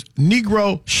is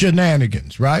Negro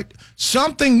shenanigans, right?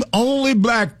 Something only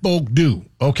black folk do,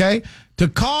 okay? To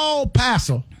call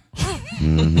Pastor,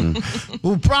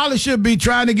 who probably should be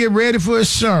trying to get ready for his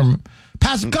sermon.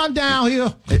 Pastor, come down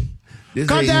here.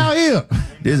 Come down here.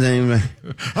 This ain't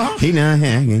right. He not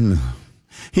hanging.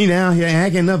 He down here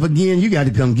acting up again. You got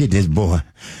to come get this boy.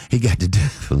 He got the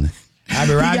devil. I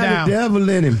be right down. He got the devil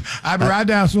in him. I be right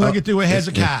down soon as I get through with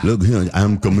Hezekiah. Look here,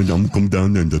 I'm coming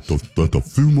down there in just a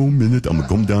few more minutes. I'm gonna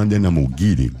come down there and I'm gonna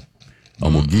get him.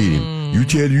 I'm gonna get him. You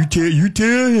tell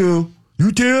him.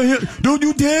 You tell him. Don't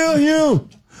you tell him.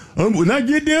 When I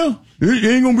get there, it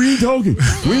ain't gonna be talking.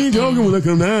 We ain't talking when I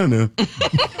come down there.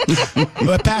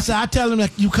 But Pastor, I tell him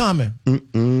that you coming.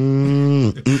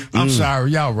 I'm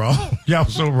sorry, y'all wrong. Y'all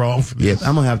so wrong for this. Yes,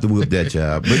 I'm gonna have to whoop that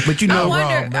child. But you know,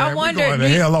 I wonder. Going to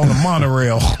hell on the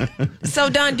monorail. So,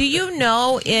 Don, do you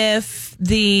know if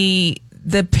the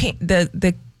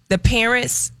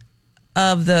parents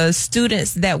of the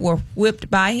students that were whipped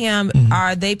by him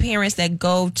are they parents that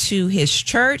go to his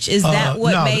church? Is that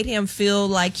what made him feel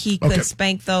like he could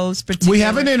spank those particular? We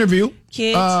have an interview.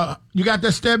 Kids. You got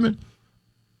that, Stedman?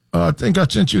 I think I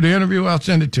sent you the interview. I'll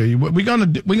send it to you. We're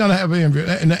gonna have an interview,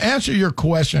 and to answer your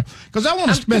question, because I want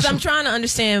to spend. I'm trying to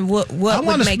understand what I want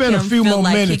would to make spend a him few feel more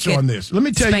like minutes he could on this. Let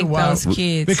me tell you why. those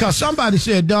kids. Because somebody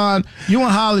said, Don, you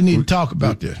and Holly need to talk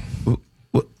about this.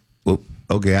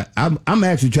 Okay, I'm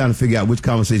actually trying to figure out which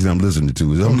conversation I'm listening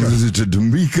to. I'm listening to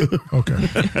Demica. Okay.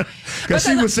 Because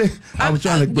she was saying, I'm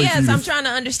trying to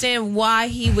understand why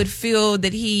he would feel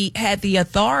that he had the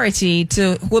authority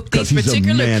to whoop these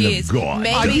particular kids. Of God.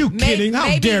 Are you kidding?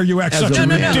 How dare you ask such a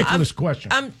ridiculous question?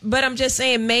 But I'm just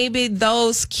saying, maybe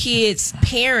those kids'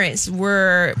 parents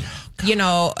were,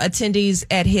 attendees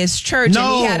at his church,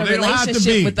 and he had a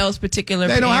relationship with those particular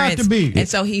parents. They don't have to be. And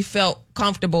so he felt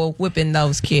comfortable whipping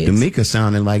those kids. Demica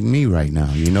sounding like me right now,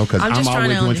 because I'm just trying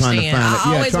to understand.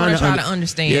 I always want to try to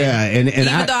understand. Yeah, and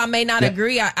even though I may not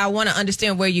agree, I want to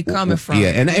understand where you're coming from.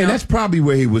 Yeah, and that's probably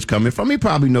where he was coming from. He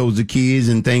probably knows the kids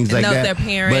and things like that. Knows their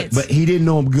parents, but he didn't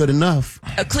know them good enough.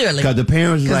 Clearly, because the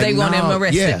parents like, they want him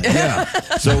arrested. Yeah.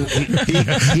 So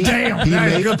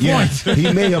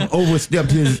he may have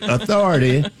overstepped his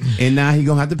authority, and now he's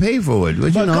gonna have to pay for it.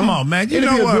 But come on, man,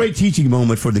 it'll be a great teaching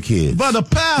moment for the kids. But a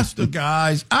pastor,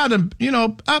 guys, I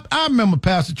remember a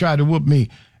pastor tried to whoop me,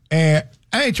 and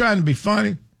I ain't trying to be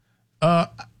funny.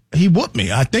 He whooped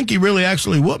me. I think he really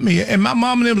actually whooped me, and my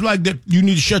mom and them was like, "That you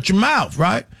need to shut your mouth,"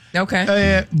 right?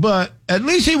 Okay. But at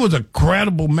least he was a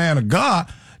credible man of God.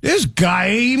 This guy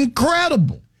ain't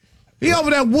incredible. He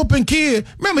over there whooping kids.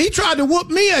 Remember, he tried to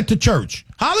whoop me at the church.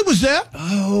 Holly was there.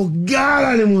 Oh, God,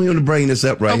 I didn't want him to bring this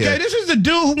up here. Okay, this is the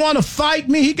dude who want to fight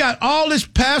me. He got all this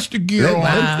pastor gear on.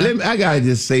 I got to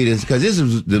just say this, because this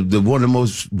is the one of the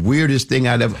most weirdest thing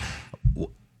I'd ever...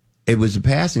 It was the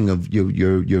passing of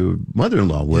your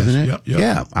mother-in-law, wasn't it? Yep.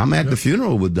 Yeah, I'm at the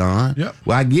funeral with Don. Yep.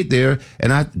 Well, I get there,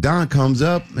 and Don comes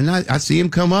up, and I see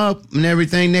him come up and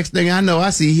everything. Next thing I know,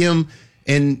 I see him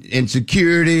and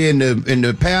security and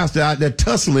the pastor out there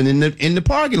tussling in the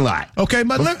parking lot. Okay,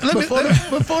 but let me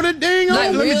before the dang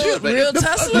real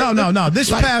tussling. No. This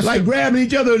pastor like grabbing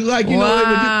each other, like you know,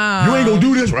 you ain't gonna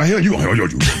do this right here. You gonna do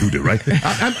this right?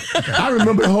 I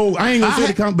remember the whole. I ain't gonna say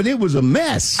the comment, but it was a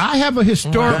mess. I have a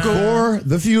historical before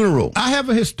the funeral. I have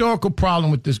a historical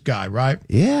problem with this guy, right?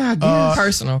 Yeah, I guess.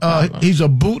 Personal problem. He's a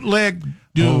bootleg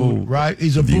dude, right?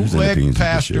 He's a bootleg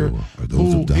pastor.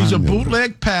 He's a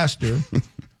bootleg pastor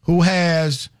who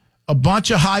has a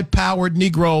bunch of high-powered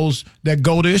Negroes that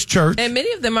go to his church. And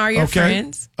many of them are your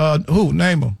friends. Who?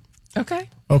 Name them. Okay.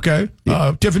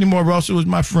 Yeah. Tiffany Moore Russell is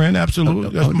my friend. Absolutely.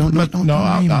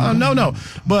 No.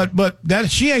 But that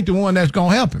she ain't the one that's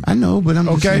gonna help him. I know, but I'm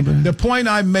just saying, the point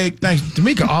I make. Thanks,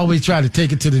 Demica always try to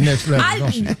take it to the next level.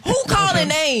 Who calling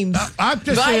names? I'm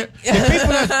just saying. The people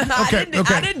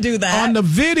that, I didn't do that on the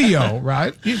video,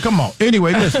 right? Come on.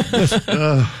 Anyway, listen.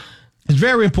 It's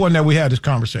very important that we have this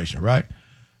conversation, right?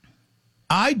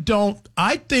 I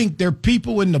think there are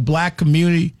people in the black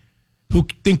community who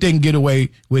think they can get away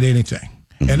with anything.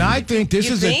 And I think this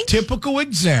is a typical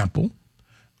example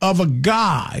of a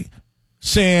guy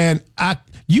saying,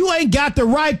 you ain't got the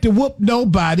right to whoop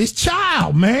nobody's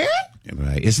child, man.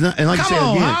 Right. It's not, and like Come I said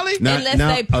on, again, Holly. Unless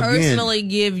they personally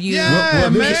give you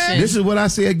permission. This is what I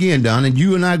say again, Don, and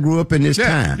you and I grew up in this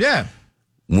time. Yeah.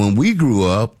 When we grew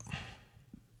up,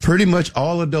 pretty much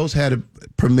all adults had a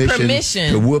permission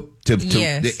to whoop.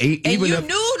 Yes. And you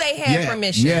knew they had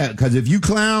permission. Yeah, because if you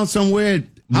clown somewhere,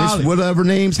 whatever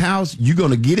name's house, you're going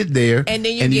to get it there. And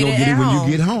then you're going to get it when you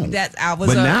get home.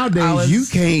 But nowadays, you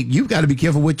can't. You've got to be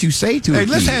careful what you say to it. Hey,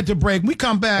 let's head to break. We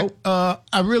come back.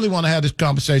 I really want to have this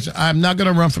conversation. I'm not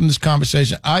going to run from this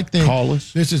conversation. I think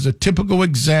this is a typical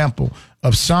example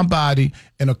of somebody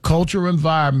in a cultural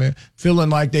environment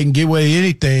feeling like they can get away with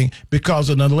anything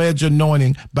because of an alleged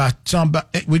anointing by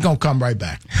somebody. We're going to come right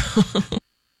back.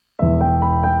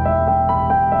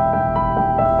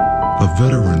 A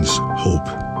veteran's hope.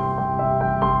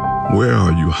 Where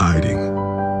are you hiding?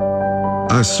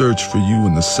 I search for you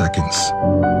in the seconds,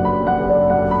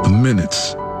 the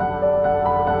minutes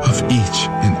of each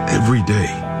and every day.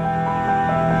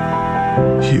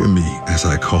 Hear me as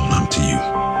I call out to you.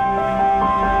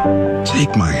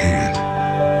 Take my hand.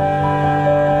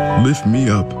 Lift me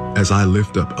up as I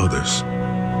lift up others.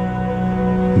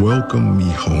 Welcome me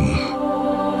home,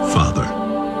 Father,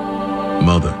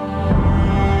 Mother,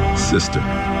 sister,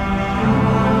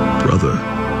 brother,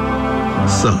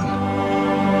 son,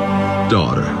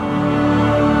 daughter.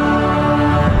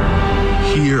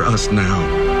 Hear us now.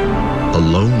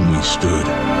 Alone we stood,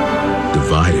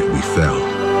 divided we fell.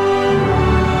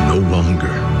 No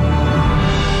longer.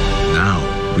 Now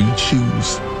we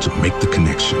choose to make the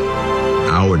connection.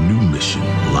 Our new mission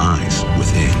lies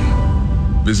within.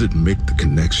 Visit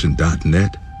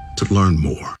maketheconnection.net to learn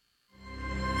more.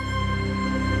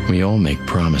 We all make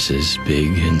promises,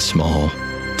 big and small,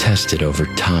 tested over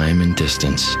time and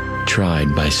distance,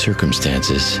 tried by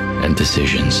circumstances and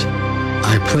decisions.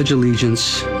 I pledge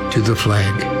allegiance to the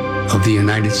flag of the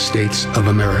United States of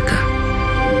America.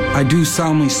 I do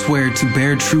solemnly swear to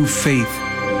bear true faith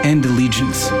and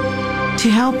allegiance. To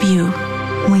help you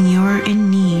when you're in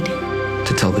need.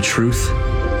 To tell the truth,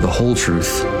 the whole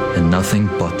truth, and nothing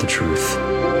but the truth.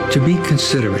 To be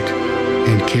considerate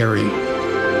and caring,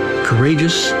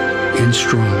 courageous and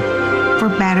strong. For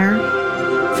better.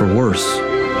 For worse.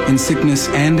 In sickness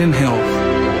and in health.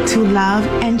 To love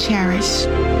and cherish.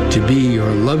 To be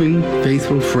your loving,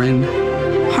 faithful friend.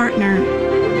 Partner.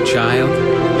 Child.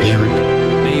 Parent.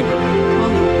 Neighbor.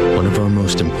 One of our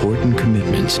most important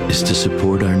commitments is to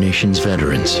support our nation's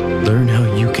veterans. Learn how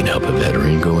you can help a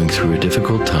veteran going through a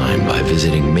difficult time by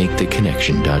visiting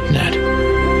maketheconnection.net.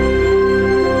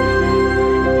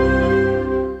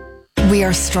 We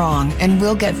are strong and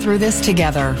we'll get through this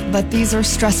together, but these are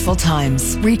stressful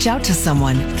times. Reach out to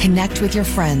someone, connect with your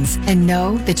friends, and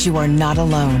know that you are not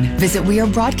alone. Visit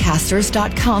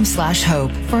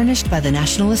wearebroadcasters.com/hope, furnished by the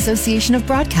National Association of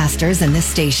Broadcasters and this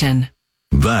station.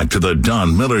 Back to the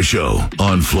Don Miller Show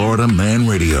on Florida Man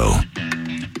Radio.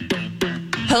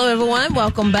 Hello, everyone.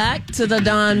 Welcome back to the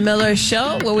Don Miller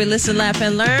Show, where we listen, laugh,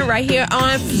 and learn right here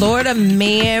on Florida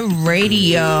Man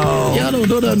Radio. Y'all don't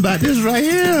know nothing about this right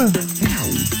here.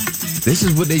 This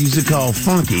is what they used to call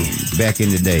funky back in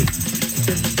the day.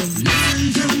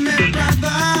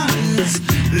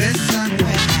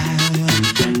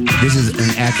 This is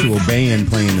an actual band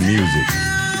playing the music,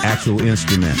 actual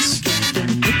instruments.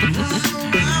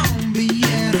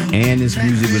 And this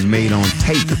music was made on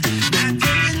tape.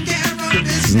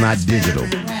 It's not digital.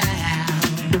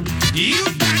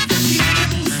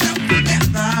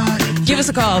 Give us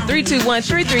a call.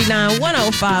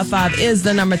 321-339-1055 is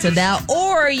the number to dial.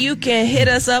 Or you can hit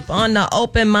us up on the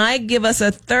open mic. Give us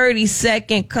a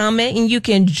 30-second comment, and you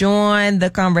can join the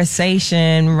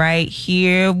conversation right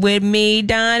here with me,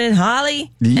 Don, and Holly,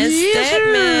 and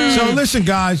Stedman. So listen,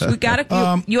 guys. We gotta,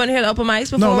 you want to hear the open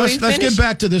mics before no, we let's finish? get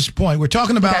back to this point. We're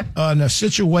talking about a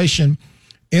situation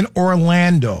in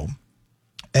Orlando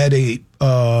at a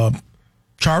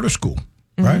charter school.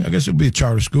 Right? I guess it would be a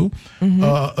charter school.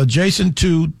 Adjacent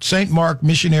to St. Mark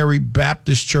Missionary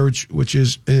Baptist Church, which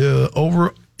is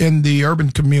over in the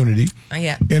urban community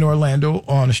in Orlando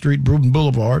on the street, Bruton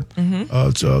Boulevard.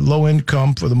 It's a low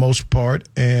income for the most part.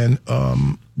 And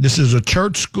this is a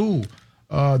church school.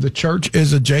 The church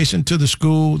is adjacent to the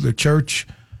school. The church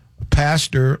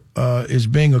pastor is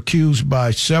being accused by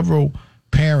several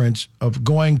parents of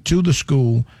going to the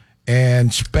school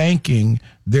and spanking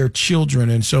their children.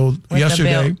 And so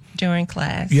yesterday, during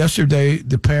class,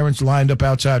 the parents lined up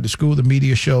outside the school. The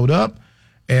media showed up.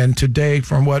 And today,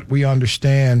 from what we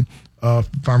understand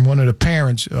from one of the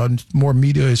parents, more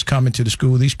media is coming to the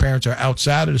school. These parents are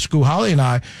outside of the school. Holly and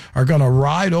I are going to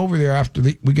ride over there after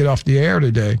we get off the air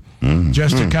today,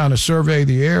 just to kind of survey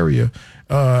the area.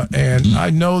 And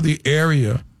I know the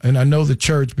area and I know the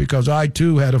church because I,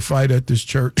 too, had a fight at this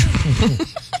church.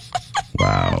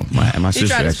 Wow. My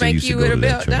sister actually used to go to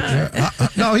that church.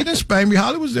 No, he didn't spank me.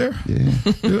 Holly was there. Yeah.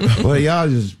 Well, y'all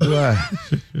just,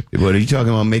 what are you talking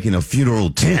about making a funeral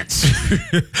tense?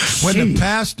 When the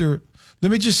pastor, let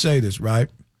me just say this, right?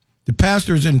 The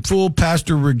pastor is in full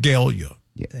pastor regalia.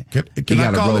 Yeah. Can he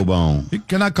got a robe on.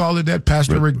 Can I call it that?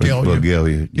 Pastor regalia.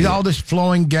 Regalia. Yeah. All this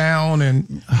flowing gown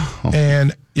and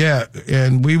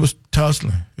we was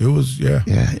tussling. It was Yeah.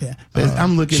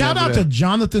 I'm looking. Shout out to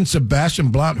Jonathan Sebastian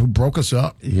Blount who broke us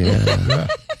up. Yeah.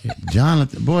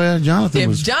 Jonathan was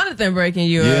Jonathan breaking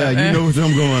you up. Yeah, you know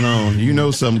something going on. You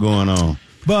know something going on.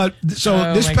 But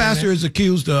so this pastor is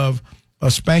accused of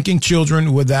spanking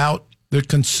children without the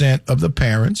consent of the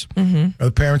parents.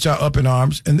 The parents are up in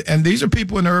arms, and these are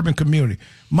people in the urban community.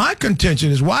 My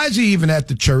contention is, why is he even at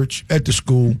the church, at the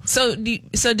school? So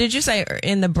did you say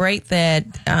in the break that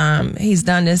he's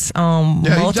done this on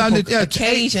multiple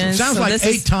occasions? Sounds like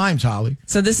 8 times, Holly.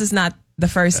 So this is not the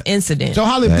first incident. So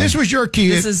Holly, if this was your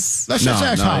kid, let's just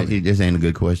ask Holly. This ain't a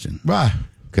good question. Why?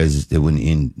 Because it wouldn't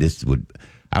end.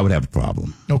 I would have a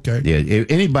problem. Okay. Yeah.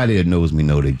 Anybody that knows me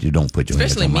know that you don't put your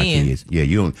Especially hands on my men. kids. Yeah,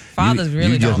 you don't. Fathers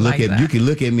really just don't look like at, that. You can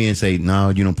look at me and say, no,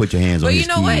 you don't put your hands on Well, his you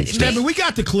know what? kids. Stephen, we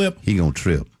got the clip. He gonna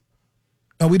trip.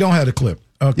 Oh, we don't have the clip.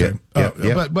 Okay.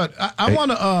 Yeah. But I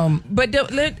want to.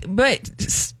 But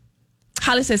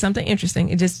Holly said something interesting.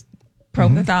 It just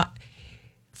provoked the thought.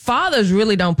 Fathers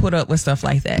really don't put up with stuff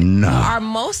like that. No. Are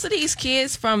most of these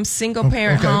kids from single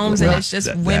parent homes and it's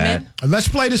just women? Let's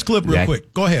play this clip real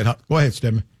quick. Go ahead. Go ahead,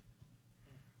 Stedman.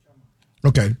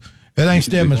 Okay. It ain't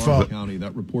Stedman's fault. County,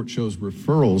 that report shows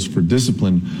referrals for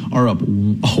discipline are up.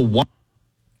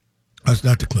 That's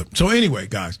not the clip. So anyway,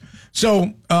 guys.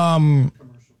 So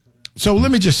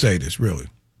let me just say this really.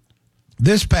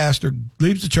 This pastor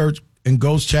leaves the church and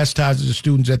goes chastises the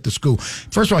students at the school.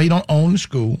 First of all, he don't own the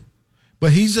school.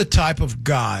 But he's the type of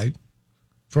guy,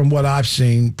 from what I've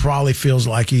seen, probably feels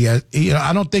like he has.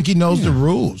 I don't think he knows the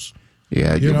rules.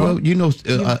 Yeah, you know. You don't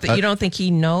think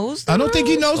he knows? I don't think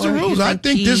he knows the rules. I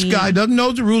think this guy doesn't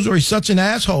know the rules, or he's such an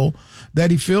asshole that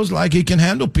he feels like he can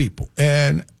handle people.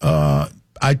 And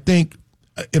I think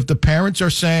if the parents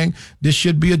are saying this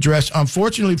should be addressed,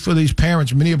 unfortunately for these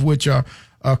parents, many of which are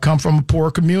come from poor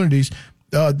communities.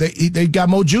 They got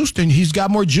more juice than he's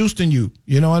got more juice than you.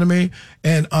 You know what I mean?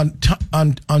 And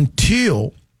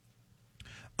until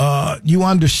you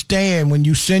understand when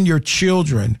you send your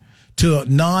children to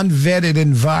non-vetted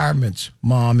environments,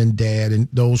 mom and dad, and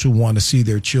those who want to see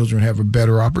their children have a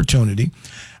better opportunity.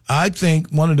 I think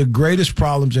one of the greatest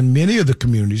problems in many of the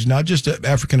communities, not just the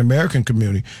African-American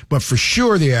community, but for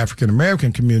sure the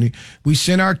African-American community, we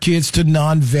send our kids to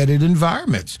non-vetted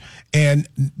environments. And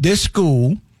this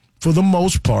school, for the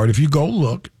most part, if you go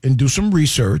look and do some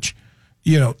research,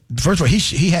 first of all,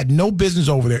 he had no business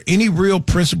over there. Any real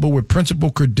principal with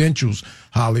principal credentials,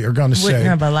 Holly, are going to say, wouldn't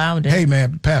have allowed it. Hey,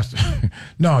 man, pastor,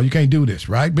 no, you can't do this,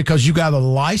 right? Because you got a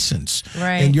license,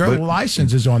 right? And your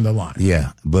license is on the line.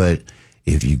 Yeah, but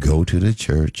if you go to the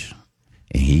church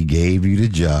and he gave you the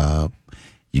job,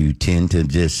 you tend to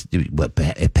just,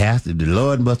 pastor, the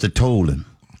Lord must have told him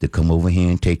to come over here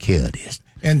and take care of this.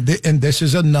 And this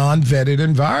is a non-vetted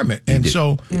environment. And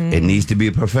so it needs to be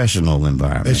a professional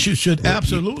environment. It should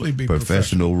absolutely be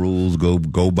professional rules.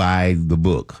 Go by the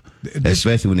book,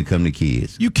 especially when it comes to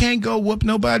kids. You can't go whoop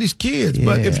nobody's kids. Yeah.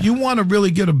 But if you want to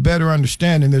really get a better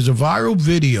understanding, there's a viral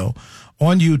video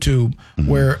on YouTube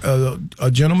where a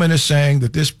gentleman is saying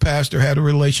that this pastor had a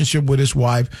relationship with his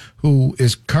wife, who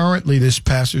is currently this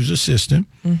pastor's assistant.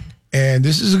 And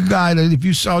this is a guy that if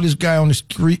you saw this guy on the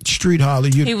street, Holly,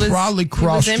 you'd probably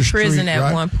cross the street. He was in prison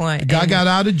at one point. The guy got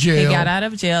out of jail. He got out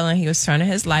of jail and he was turning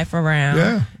his life around.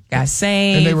 Yeah. Got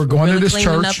saved. And they were going really to this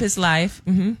cleaning church. up his life.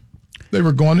 They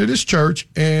were going to this church,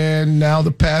 and now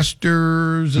the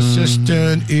pastor's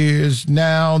assistant is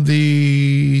now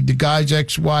the guy's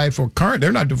ex-wife or current.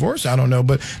 They're not divorced, I don't know,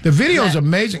 but the video is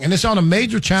amazing, and it's on a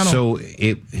major channel. So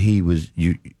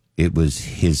it was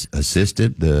his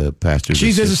assistant, the pastor's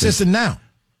She's assistant? his assistant now.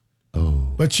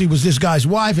 Oh. But she was this guy's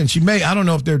wife, and I don't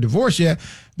know if they're divorced yet,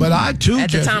 but I too.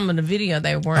 At the time of the video,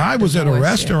 they weren't. I was at a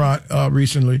restaurant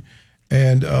recently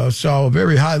and saw a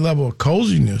very high level of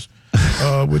coziness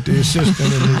with the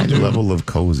assistant. High level of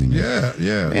coziness.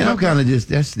 Yeah. Man, I'm kind of just,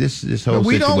 this whole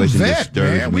we situation don't vet,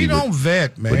 disturbs man. me. We don't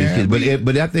vet, man.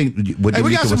 But I think what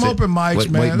we got Demica some open mics,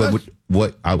 man.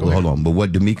 Hold on. But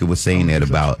what Demica was saying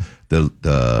about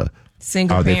the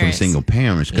single are parents. They from single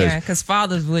parents? Because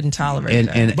fathers wouldn't tolerate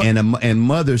that. And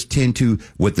mothers tend to,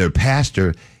 with their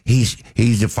pastor, he's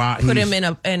the father. Put him in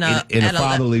a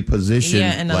fatherly position.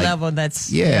 Yeah, in a level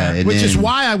that's which is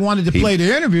why I wanted to play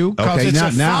the interview, because it's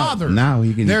a father. Now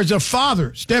he can. There's a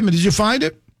father. Stedman, did you find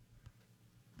it?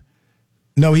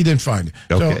 No, he didn't find it.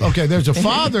 Okay. So there's a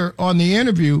father on the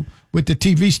interview with the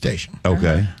TV station.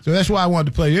 Okay. So that's why I wanted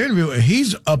to play the interview, and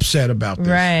he's upset about this.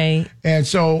 Right. And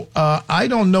so I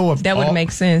don't know if that would make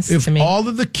sense to me. If all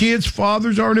of the kids'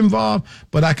 fathers aren't involved,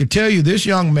 but I could tell you this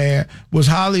young man was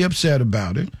highly upset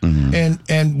about it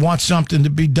and wants something to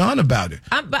be done about it.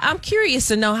 But I'm curious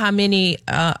to know how many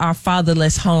are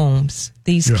fatherless homes.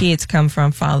 These kids come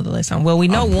from fatherless homes. Well, we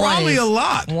know probably a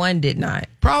lot. One did not.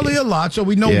 Probably a lot. So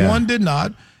we know one did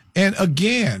not. And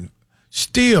again,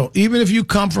 still, even if you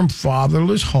come from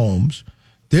fatherless homes,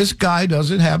 this guy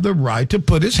doesn't have the right to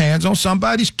put his hands on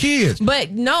somebody's kids.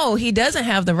 But no, he doesn't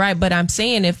have the right. But I'm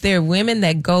saying if there are women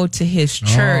that go to his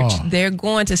church, they're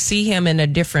going to see him in a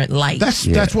different light.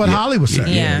 That's what Holly was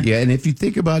saying. Yeah. And if you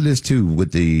think about this too,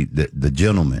 with the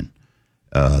gentleman,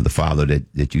 the father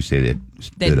that you said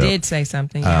that did say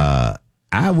something. Yeah.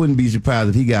 I wouldn't be surprised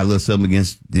if he got a little something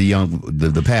against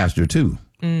the pastor too.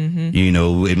 Mm-hmm. You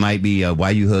know, it might be why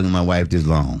you hugging my wife this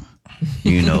long.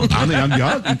 You know, I mean,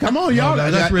 y'all, come on, y'all.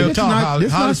 No, that's real talk.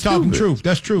 Holly's talking truth.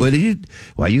 That's true. But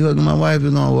why you hugging my wife?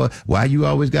 Why you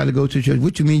always got to go to church?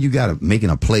 What you mean you got to making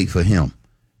a plate for him?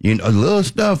 You know, a little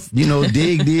stuff, you know,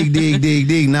 dig.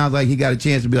 Now it's like he got a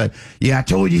chance to be like, yeah, I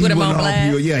told you he wasn't all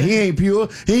pure. Yeah, he ain't pure.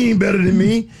 He ain't better than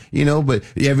me. You know, but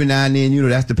every now and then, you know,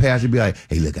 that's the pastor be like,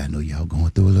 hey, look, I know y'all going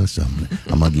through a little something.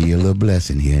 I'm going to give you a little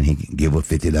blessing here. And he can give her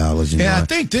 $50. And I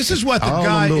think this is what the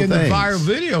guy in the viral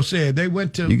video said. They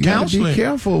went to counseling be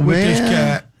careful, with man. this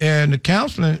cat, and the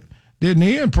counseling didn't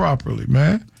end properly,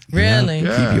 man. Really?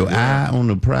 Yeah. Keep your eye on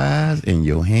the prize and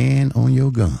your hand on your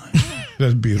gun.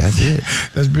 That's beautiful. That's it.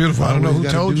 That's beautiful. I don't know who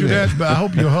told you that, but I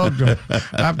hope you hugged them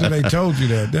after they told you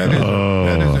that. That is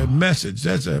a message.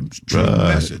 That's a true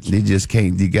message. You just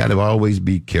can't. You got to always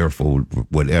be careful,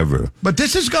 whatever. But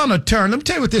this is going to turn. Let me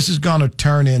tell you what this is going to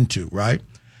turn into, right?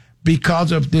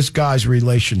 Because of this guy's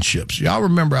relationships. Y'all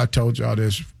remember I told y'all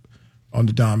this on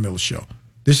the Don Miller Show.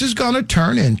 This is going to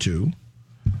turn into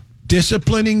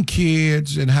disciplining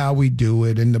kids and how we do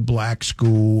it in the black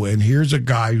school. And here's a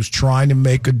guy who's trying to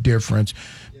make a difference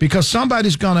because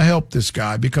somebody's going to help this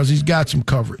guy because he's got some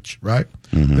coverage, right?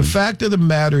 Mm-hmm. The fact of the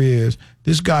matter is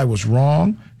this guy was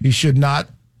wrong. He should not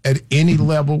at any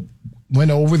level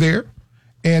went over there.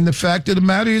 And the fact of the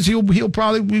matter is we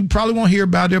probably won't hear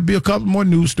about it. There'll be a couple more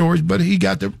news stories, but he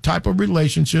got the type of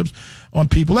relationships on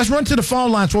people. Let's run to the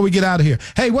phone lines before we get out of here.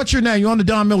 Hey, what's your name? You're on the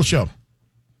Don Miller Show.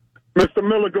 Mr.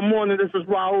 Miller, good morning. This is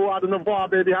Raul out of Navarre,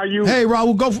 baby. How you? Hey,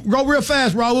 Raul, go real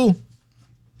fast, Raul.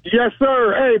 Yes,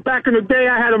 sir. Hey, back in the day,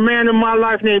 I had a man in my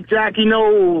life named Jackie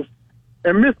Knowles.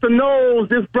 And Mr. Knowles,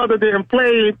 this brother didn't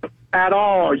play at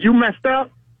all. You messed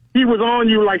up. He was on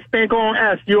you like stank on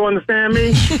S. You understand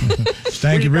me?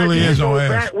 Stank really is on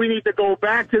S. We need to go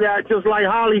back to that. Just like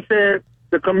Holly said,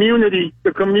 the community,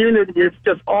 it's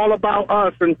just all about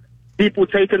us and people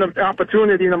taking the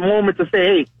opportunity in a moment to say,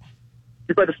 hey,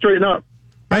 you better straighten up.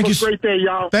 Have a great day,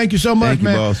 y'all. Thank you so much,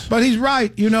 man. Boss. But he's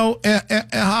right, you know, and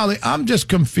Holly, I'm just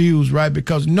confused, right?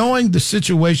 Because knowing the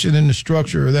situation and the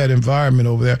structure of that environment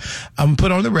over there, I'm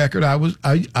put on the record.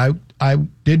 I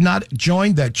did not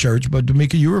join that church, but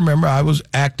Demica, you remember I was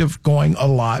active going a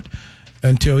lot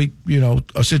until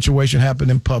a situation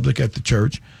happened in public at the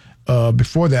church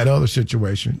before that other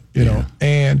situation, you know,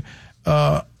 and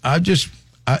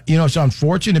it's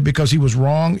unfortunate because he was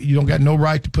wrong. You don't got no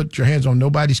right to put your hands on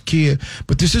nobody's kid.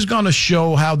 But this is going to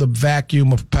show how the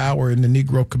vacuum of power in the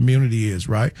Negro community is,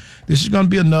 right? This is going to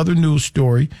be another news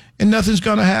story, and nothing's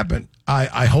going to happen.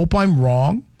 I hope I'm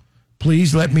wrong.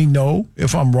 Please let me know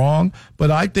if I'm wrong.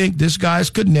 But I think this guy's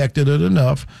connected it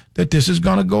enough that this is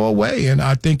going to go away, and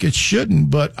I think it shouldn't.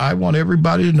 But I want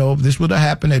everybody to know if this would have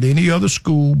happened at any other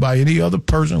school by any other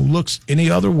person who looks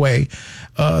any other way,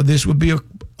 this would be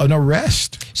an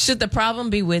arrest. Should the problem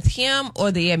be with him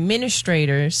or the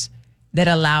administrators that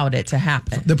allowed it to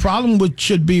happen? The problem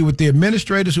should be with the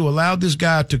administrators who allowed this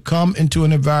guy to come into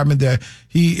an environment that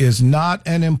he is not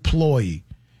an employee.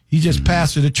 He just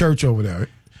pastored the church over there.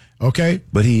 Okay?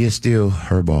 But he is still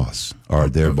her boss or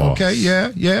their boss. Okay,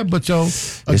 yeah. But so,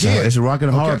 again, it's a rock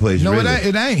and a hard place. No, really.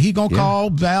 it ain't. He going to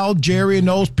call Val, Jerry, and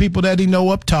those people that he know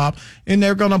up top, and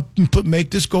they're going to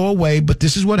make this go away. But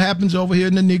this is what happens over here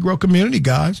in the Negro community,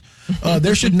 guys.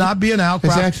 There should not be an outcry.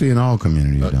 It's actually in all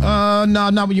communities, no,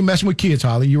 not when you're messing with kids,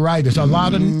 Holly. You're right. It's a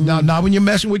lot of, not when you're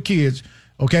messing with kids.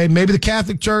 Okay, maybe the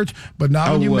Catholic Church, but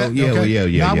not when you're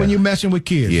when you're messing with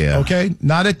kids. Yeah. Okay,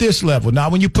 not at this level.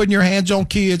 Not when you're putting your hands on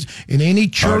kids in any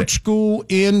church, school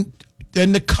in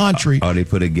the country. Or they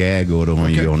put a gag order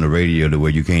on you on the radio to where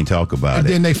you can't talk about it. And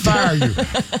then they fire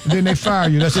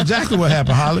you. That's exactly what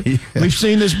happened, Holly. Yeah. We've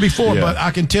seen this before, but I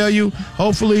can tell you,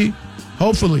 hopefully,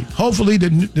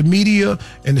 the media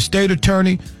and the state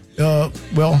attorney. We're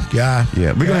gonna have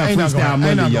freestyle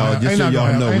Monday, y'all. Just so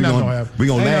y'all know, we're gonna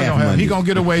laugh Monday. He gonna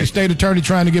get away. State attorney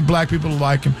trying to get black people to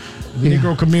like him. The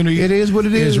Negro community, it is what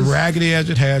it is. As raggedy as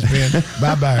it has been.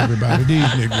 Bye, everybody.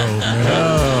 These Negroes,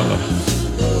 man.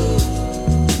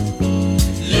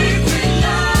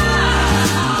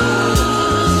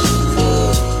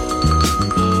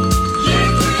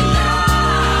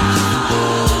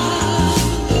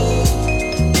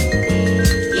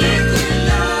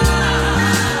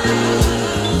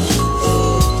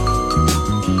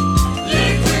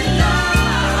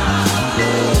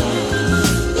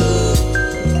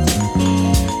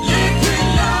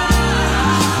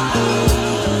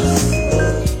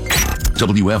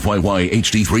 WFYY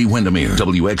HD3 Windermere,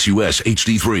 WXUS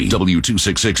HD3,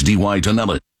 W266DY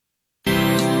Tonella.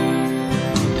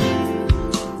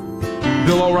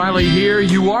 Bill O'Reilly here.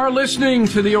 You are listening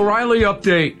to the O'Reilly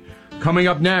Update. Coming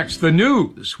up next, the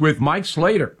news with Mike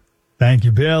Slater. Thank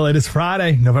you, Bill. It is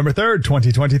Friday, November 3rd,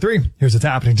 2023. Here's what's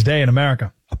happening today in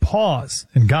America. A pause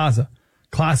in Gaza.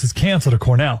 Classes canceled at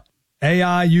Cornell.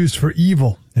 AI used for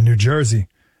evil in New Jersey.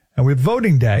 And we have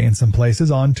voting day in some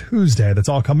places on Tuesday. That's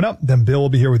all coming up. Then Bill will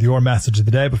be here with your message of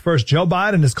the day. But first, Joe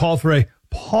Biden has called for a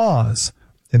pause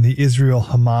in the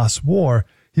Israel-Hamas war.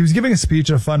 He was giving a speech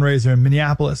at a fundraiser in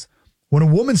Minneapolis when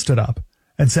a woman stood up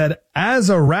and said, as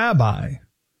a rabbi,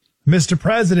 Mr.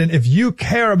 President, if you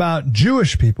care about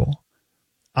Jewish people,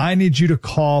 I need you to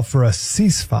call for a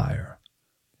ceasefire.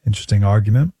 Interesting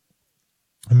argument.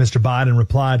 And Mr. Biden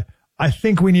replied, I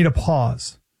think we need a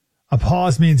pause. A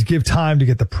pause means give time to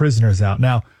get the prisoners out.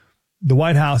 Now, the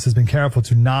White House has been careful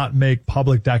to not make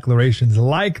public declarations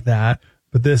like that,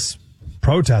 but this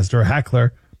protester,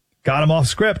 heckler, got him off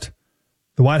script.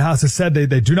 The White House has said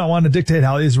they do not want to dictate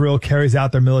how Israel carries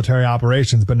out their military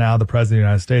operations, but now the President of the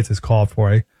United States has called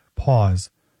for a pause.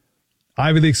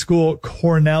 Ivy League school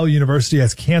Cornell University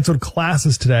has canceled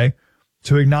classes today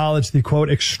to acknowledge the,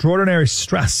 quote, extraordinary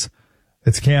stress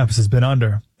its campus has been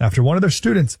under after one of their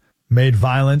students made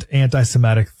violent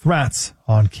anti-Semitic threats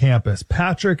on campus.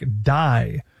 Patrick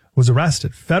Dye was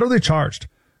arrested, federally charged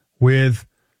with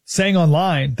saying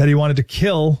online that he wanted to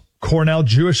kill Cornell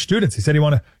Jewish students. He said he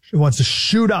wants to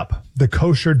shoot up the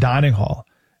kosher dining hall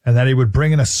and that he would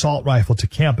bring an assault rifle to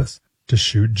campus to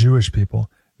shoot Jewish people.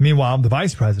 Meanwhile, the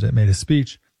vice president made a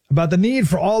speech about the need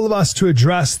for all of us to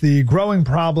address the growing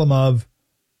problem of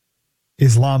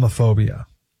Islamophobia.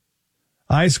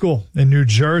 A high school in New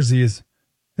Jersey is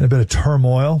in a bit of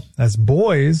turmoil as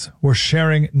boys were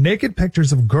sharing naked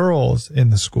pictures of girls in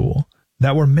the school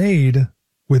that were made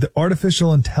with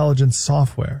artificial intelligence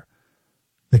software.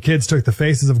 The kids took the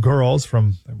faces of girls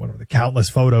from whatever the countless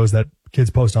photos that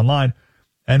kids post online,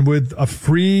 and with a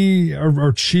free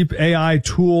or cheap AI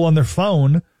tool on their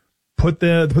phone, put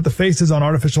the faces on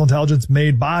artificial intelligence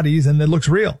made bodies, and it looks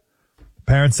real.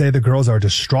 Parents say the girls are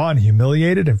distraught and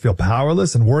humiliated and feel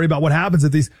powerless and worry about what happens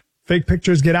if these fake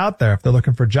pictures get out there if they're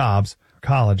looking for jobs or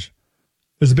college.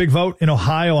 There's a big vote in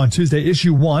Ohio on Tuesday.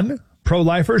 Issue 1,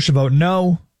 pro-lifers should vote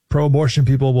no. Pro-abortion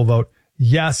people will vote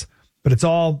yes. But it's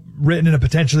all written in a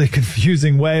potentially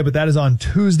confusing way. But that is on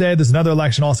Tuesday. There's another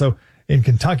election also in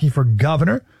Kentucky for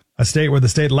governor, a state where the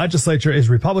state legislature is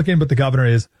Republican, but the governor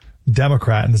is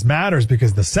Democrat. And this matters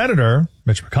because the senator,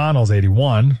 Mitch McConnell, is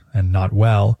 81 and not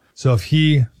well. So if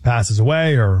he passes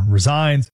away or resigns,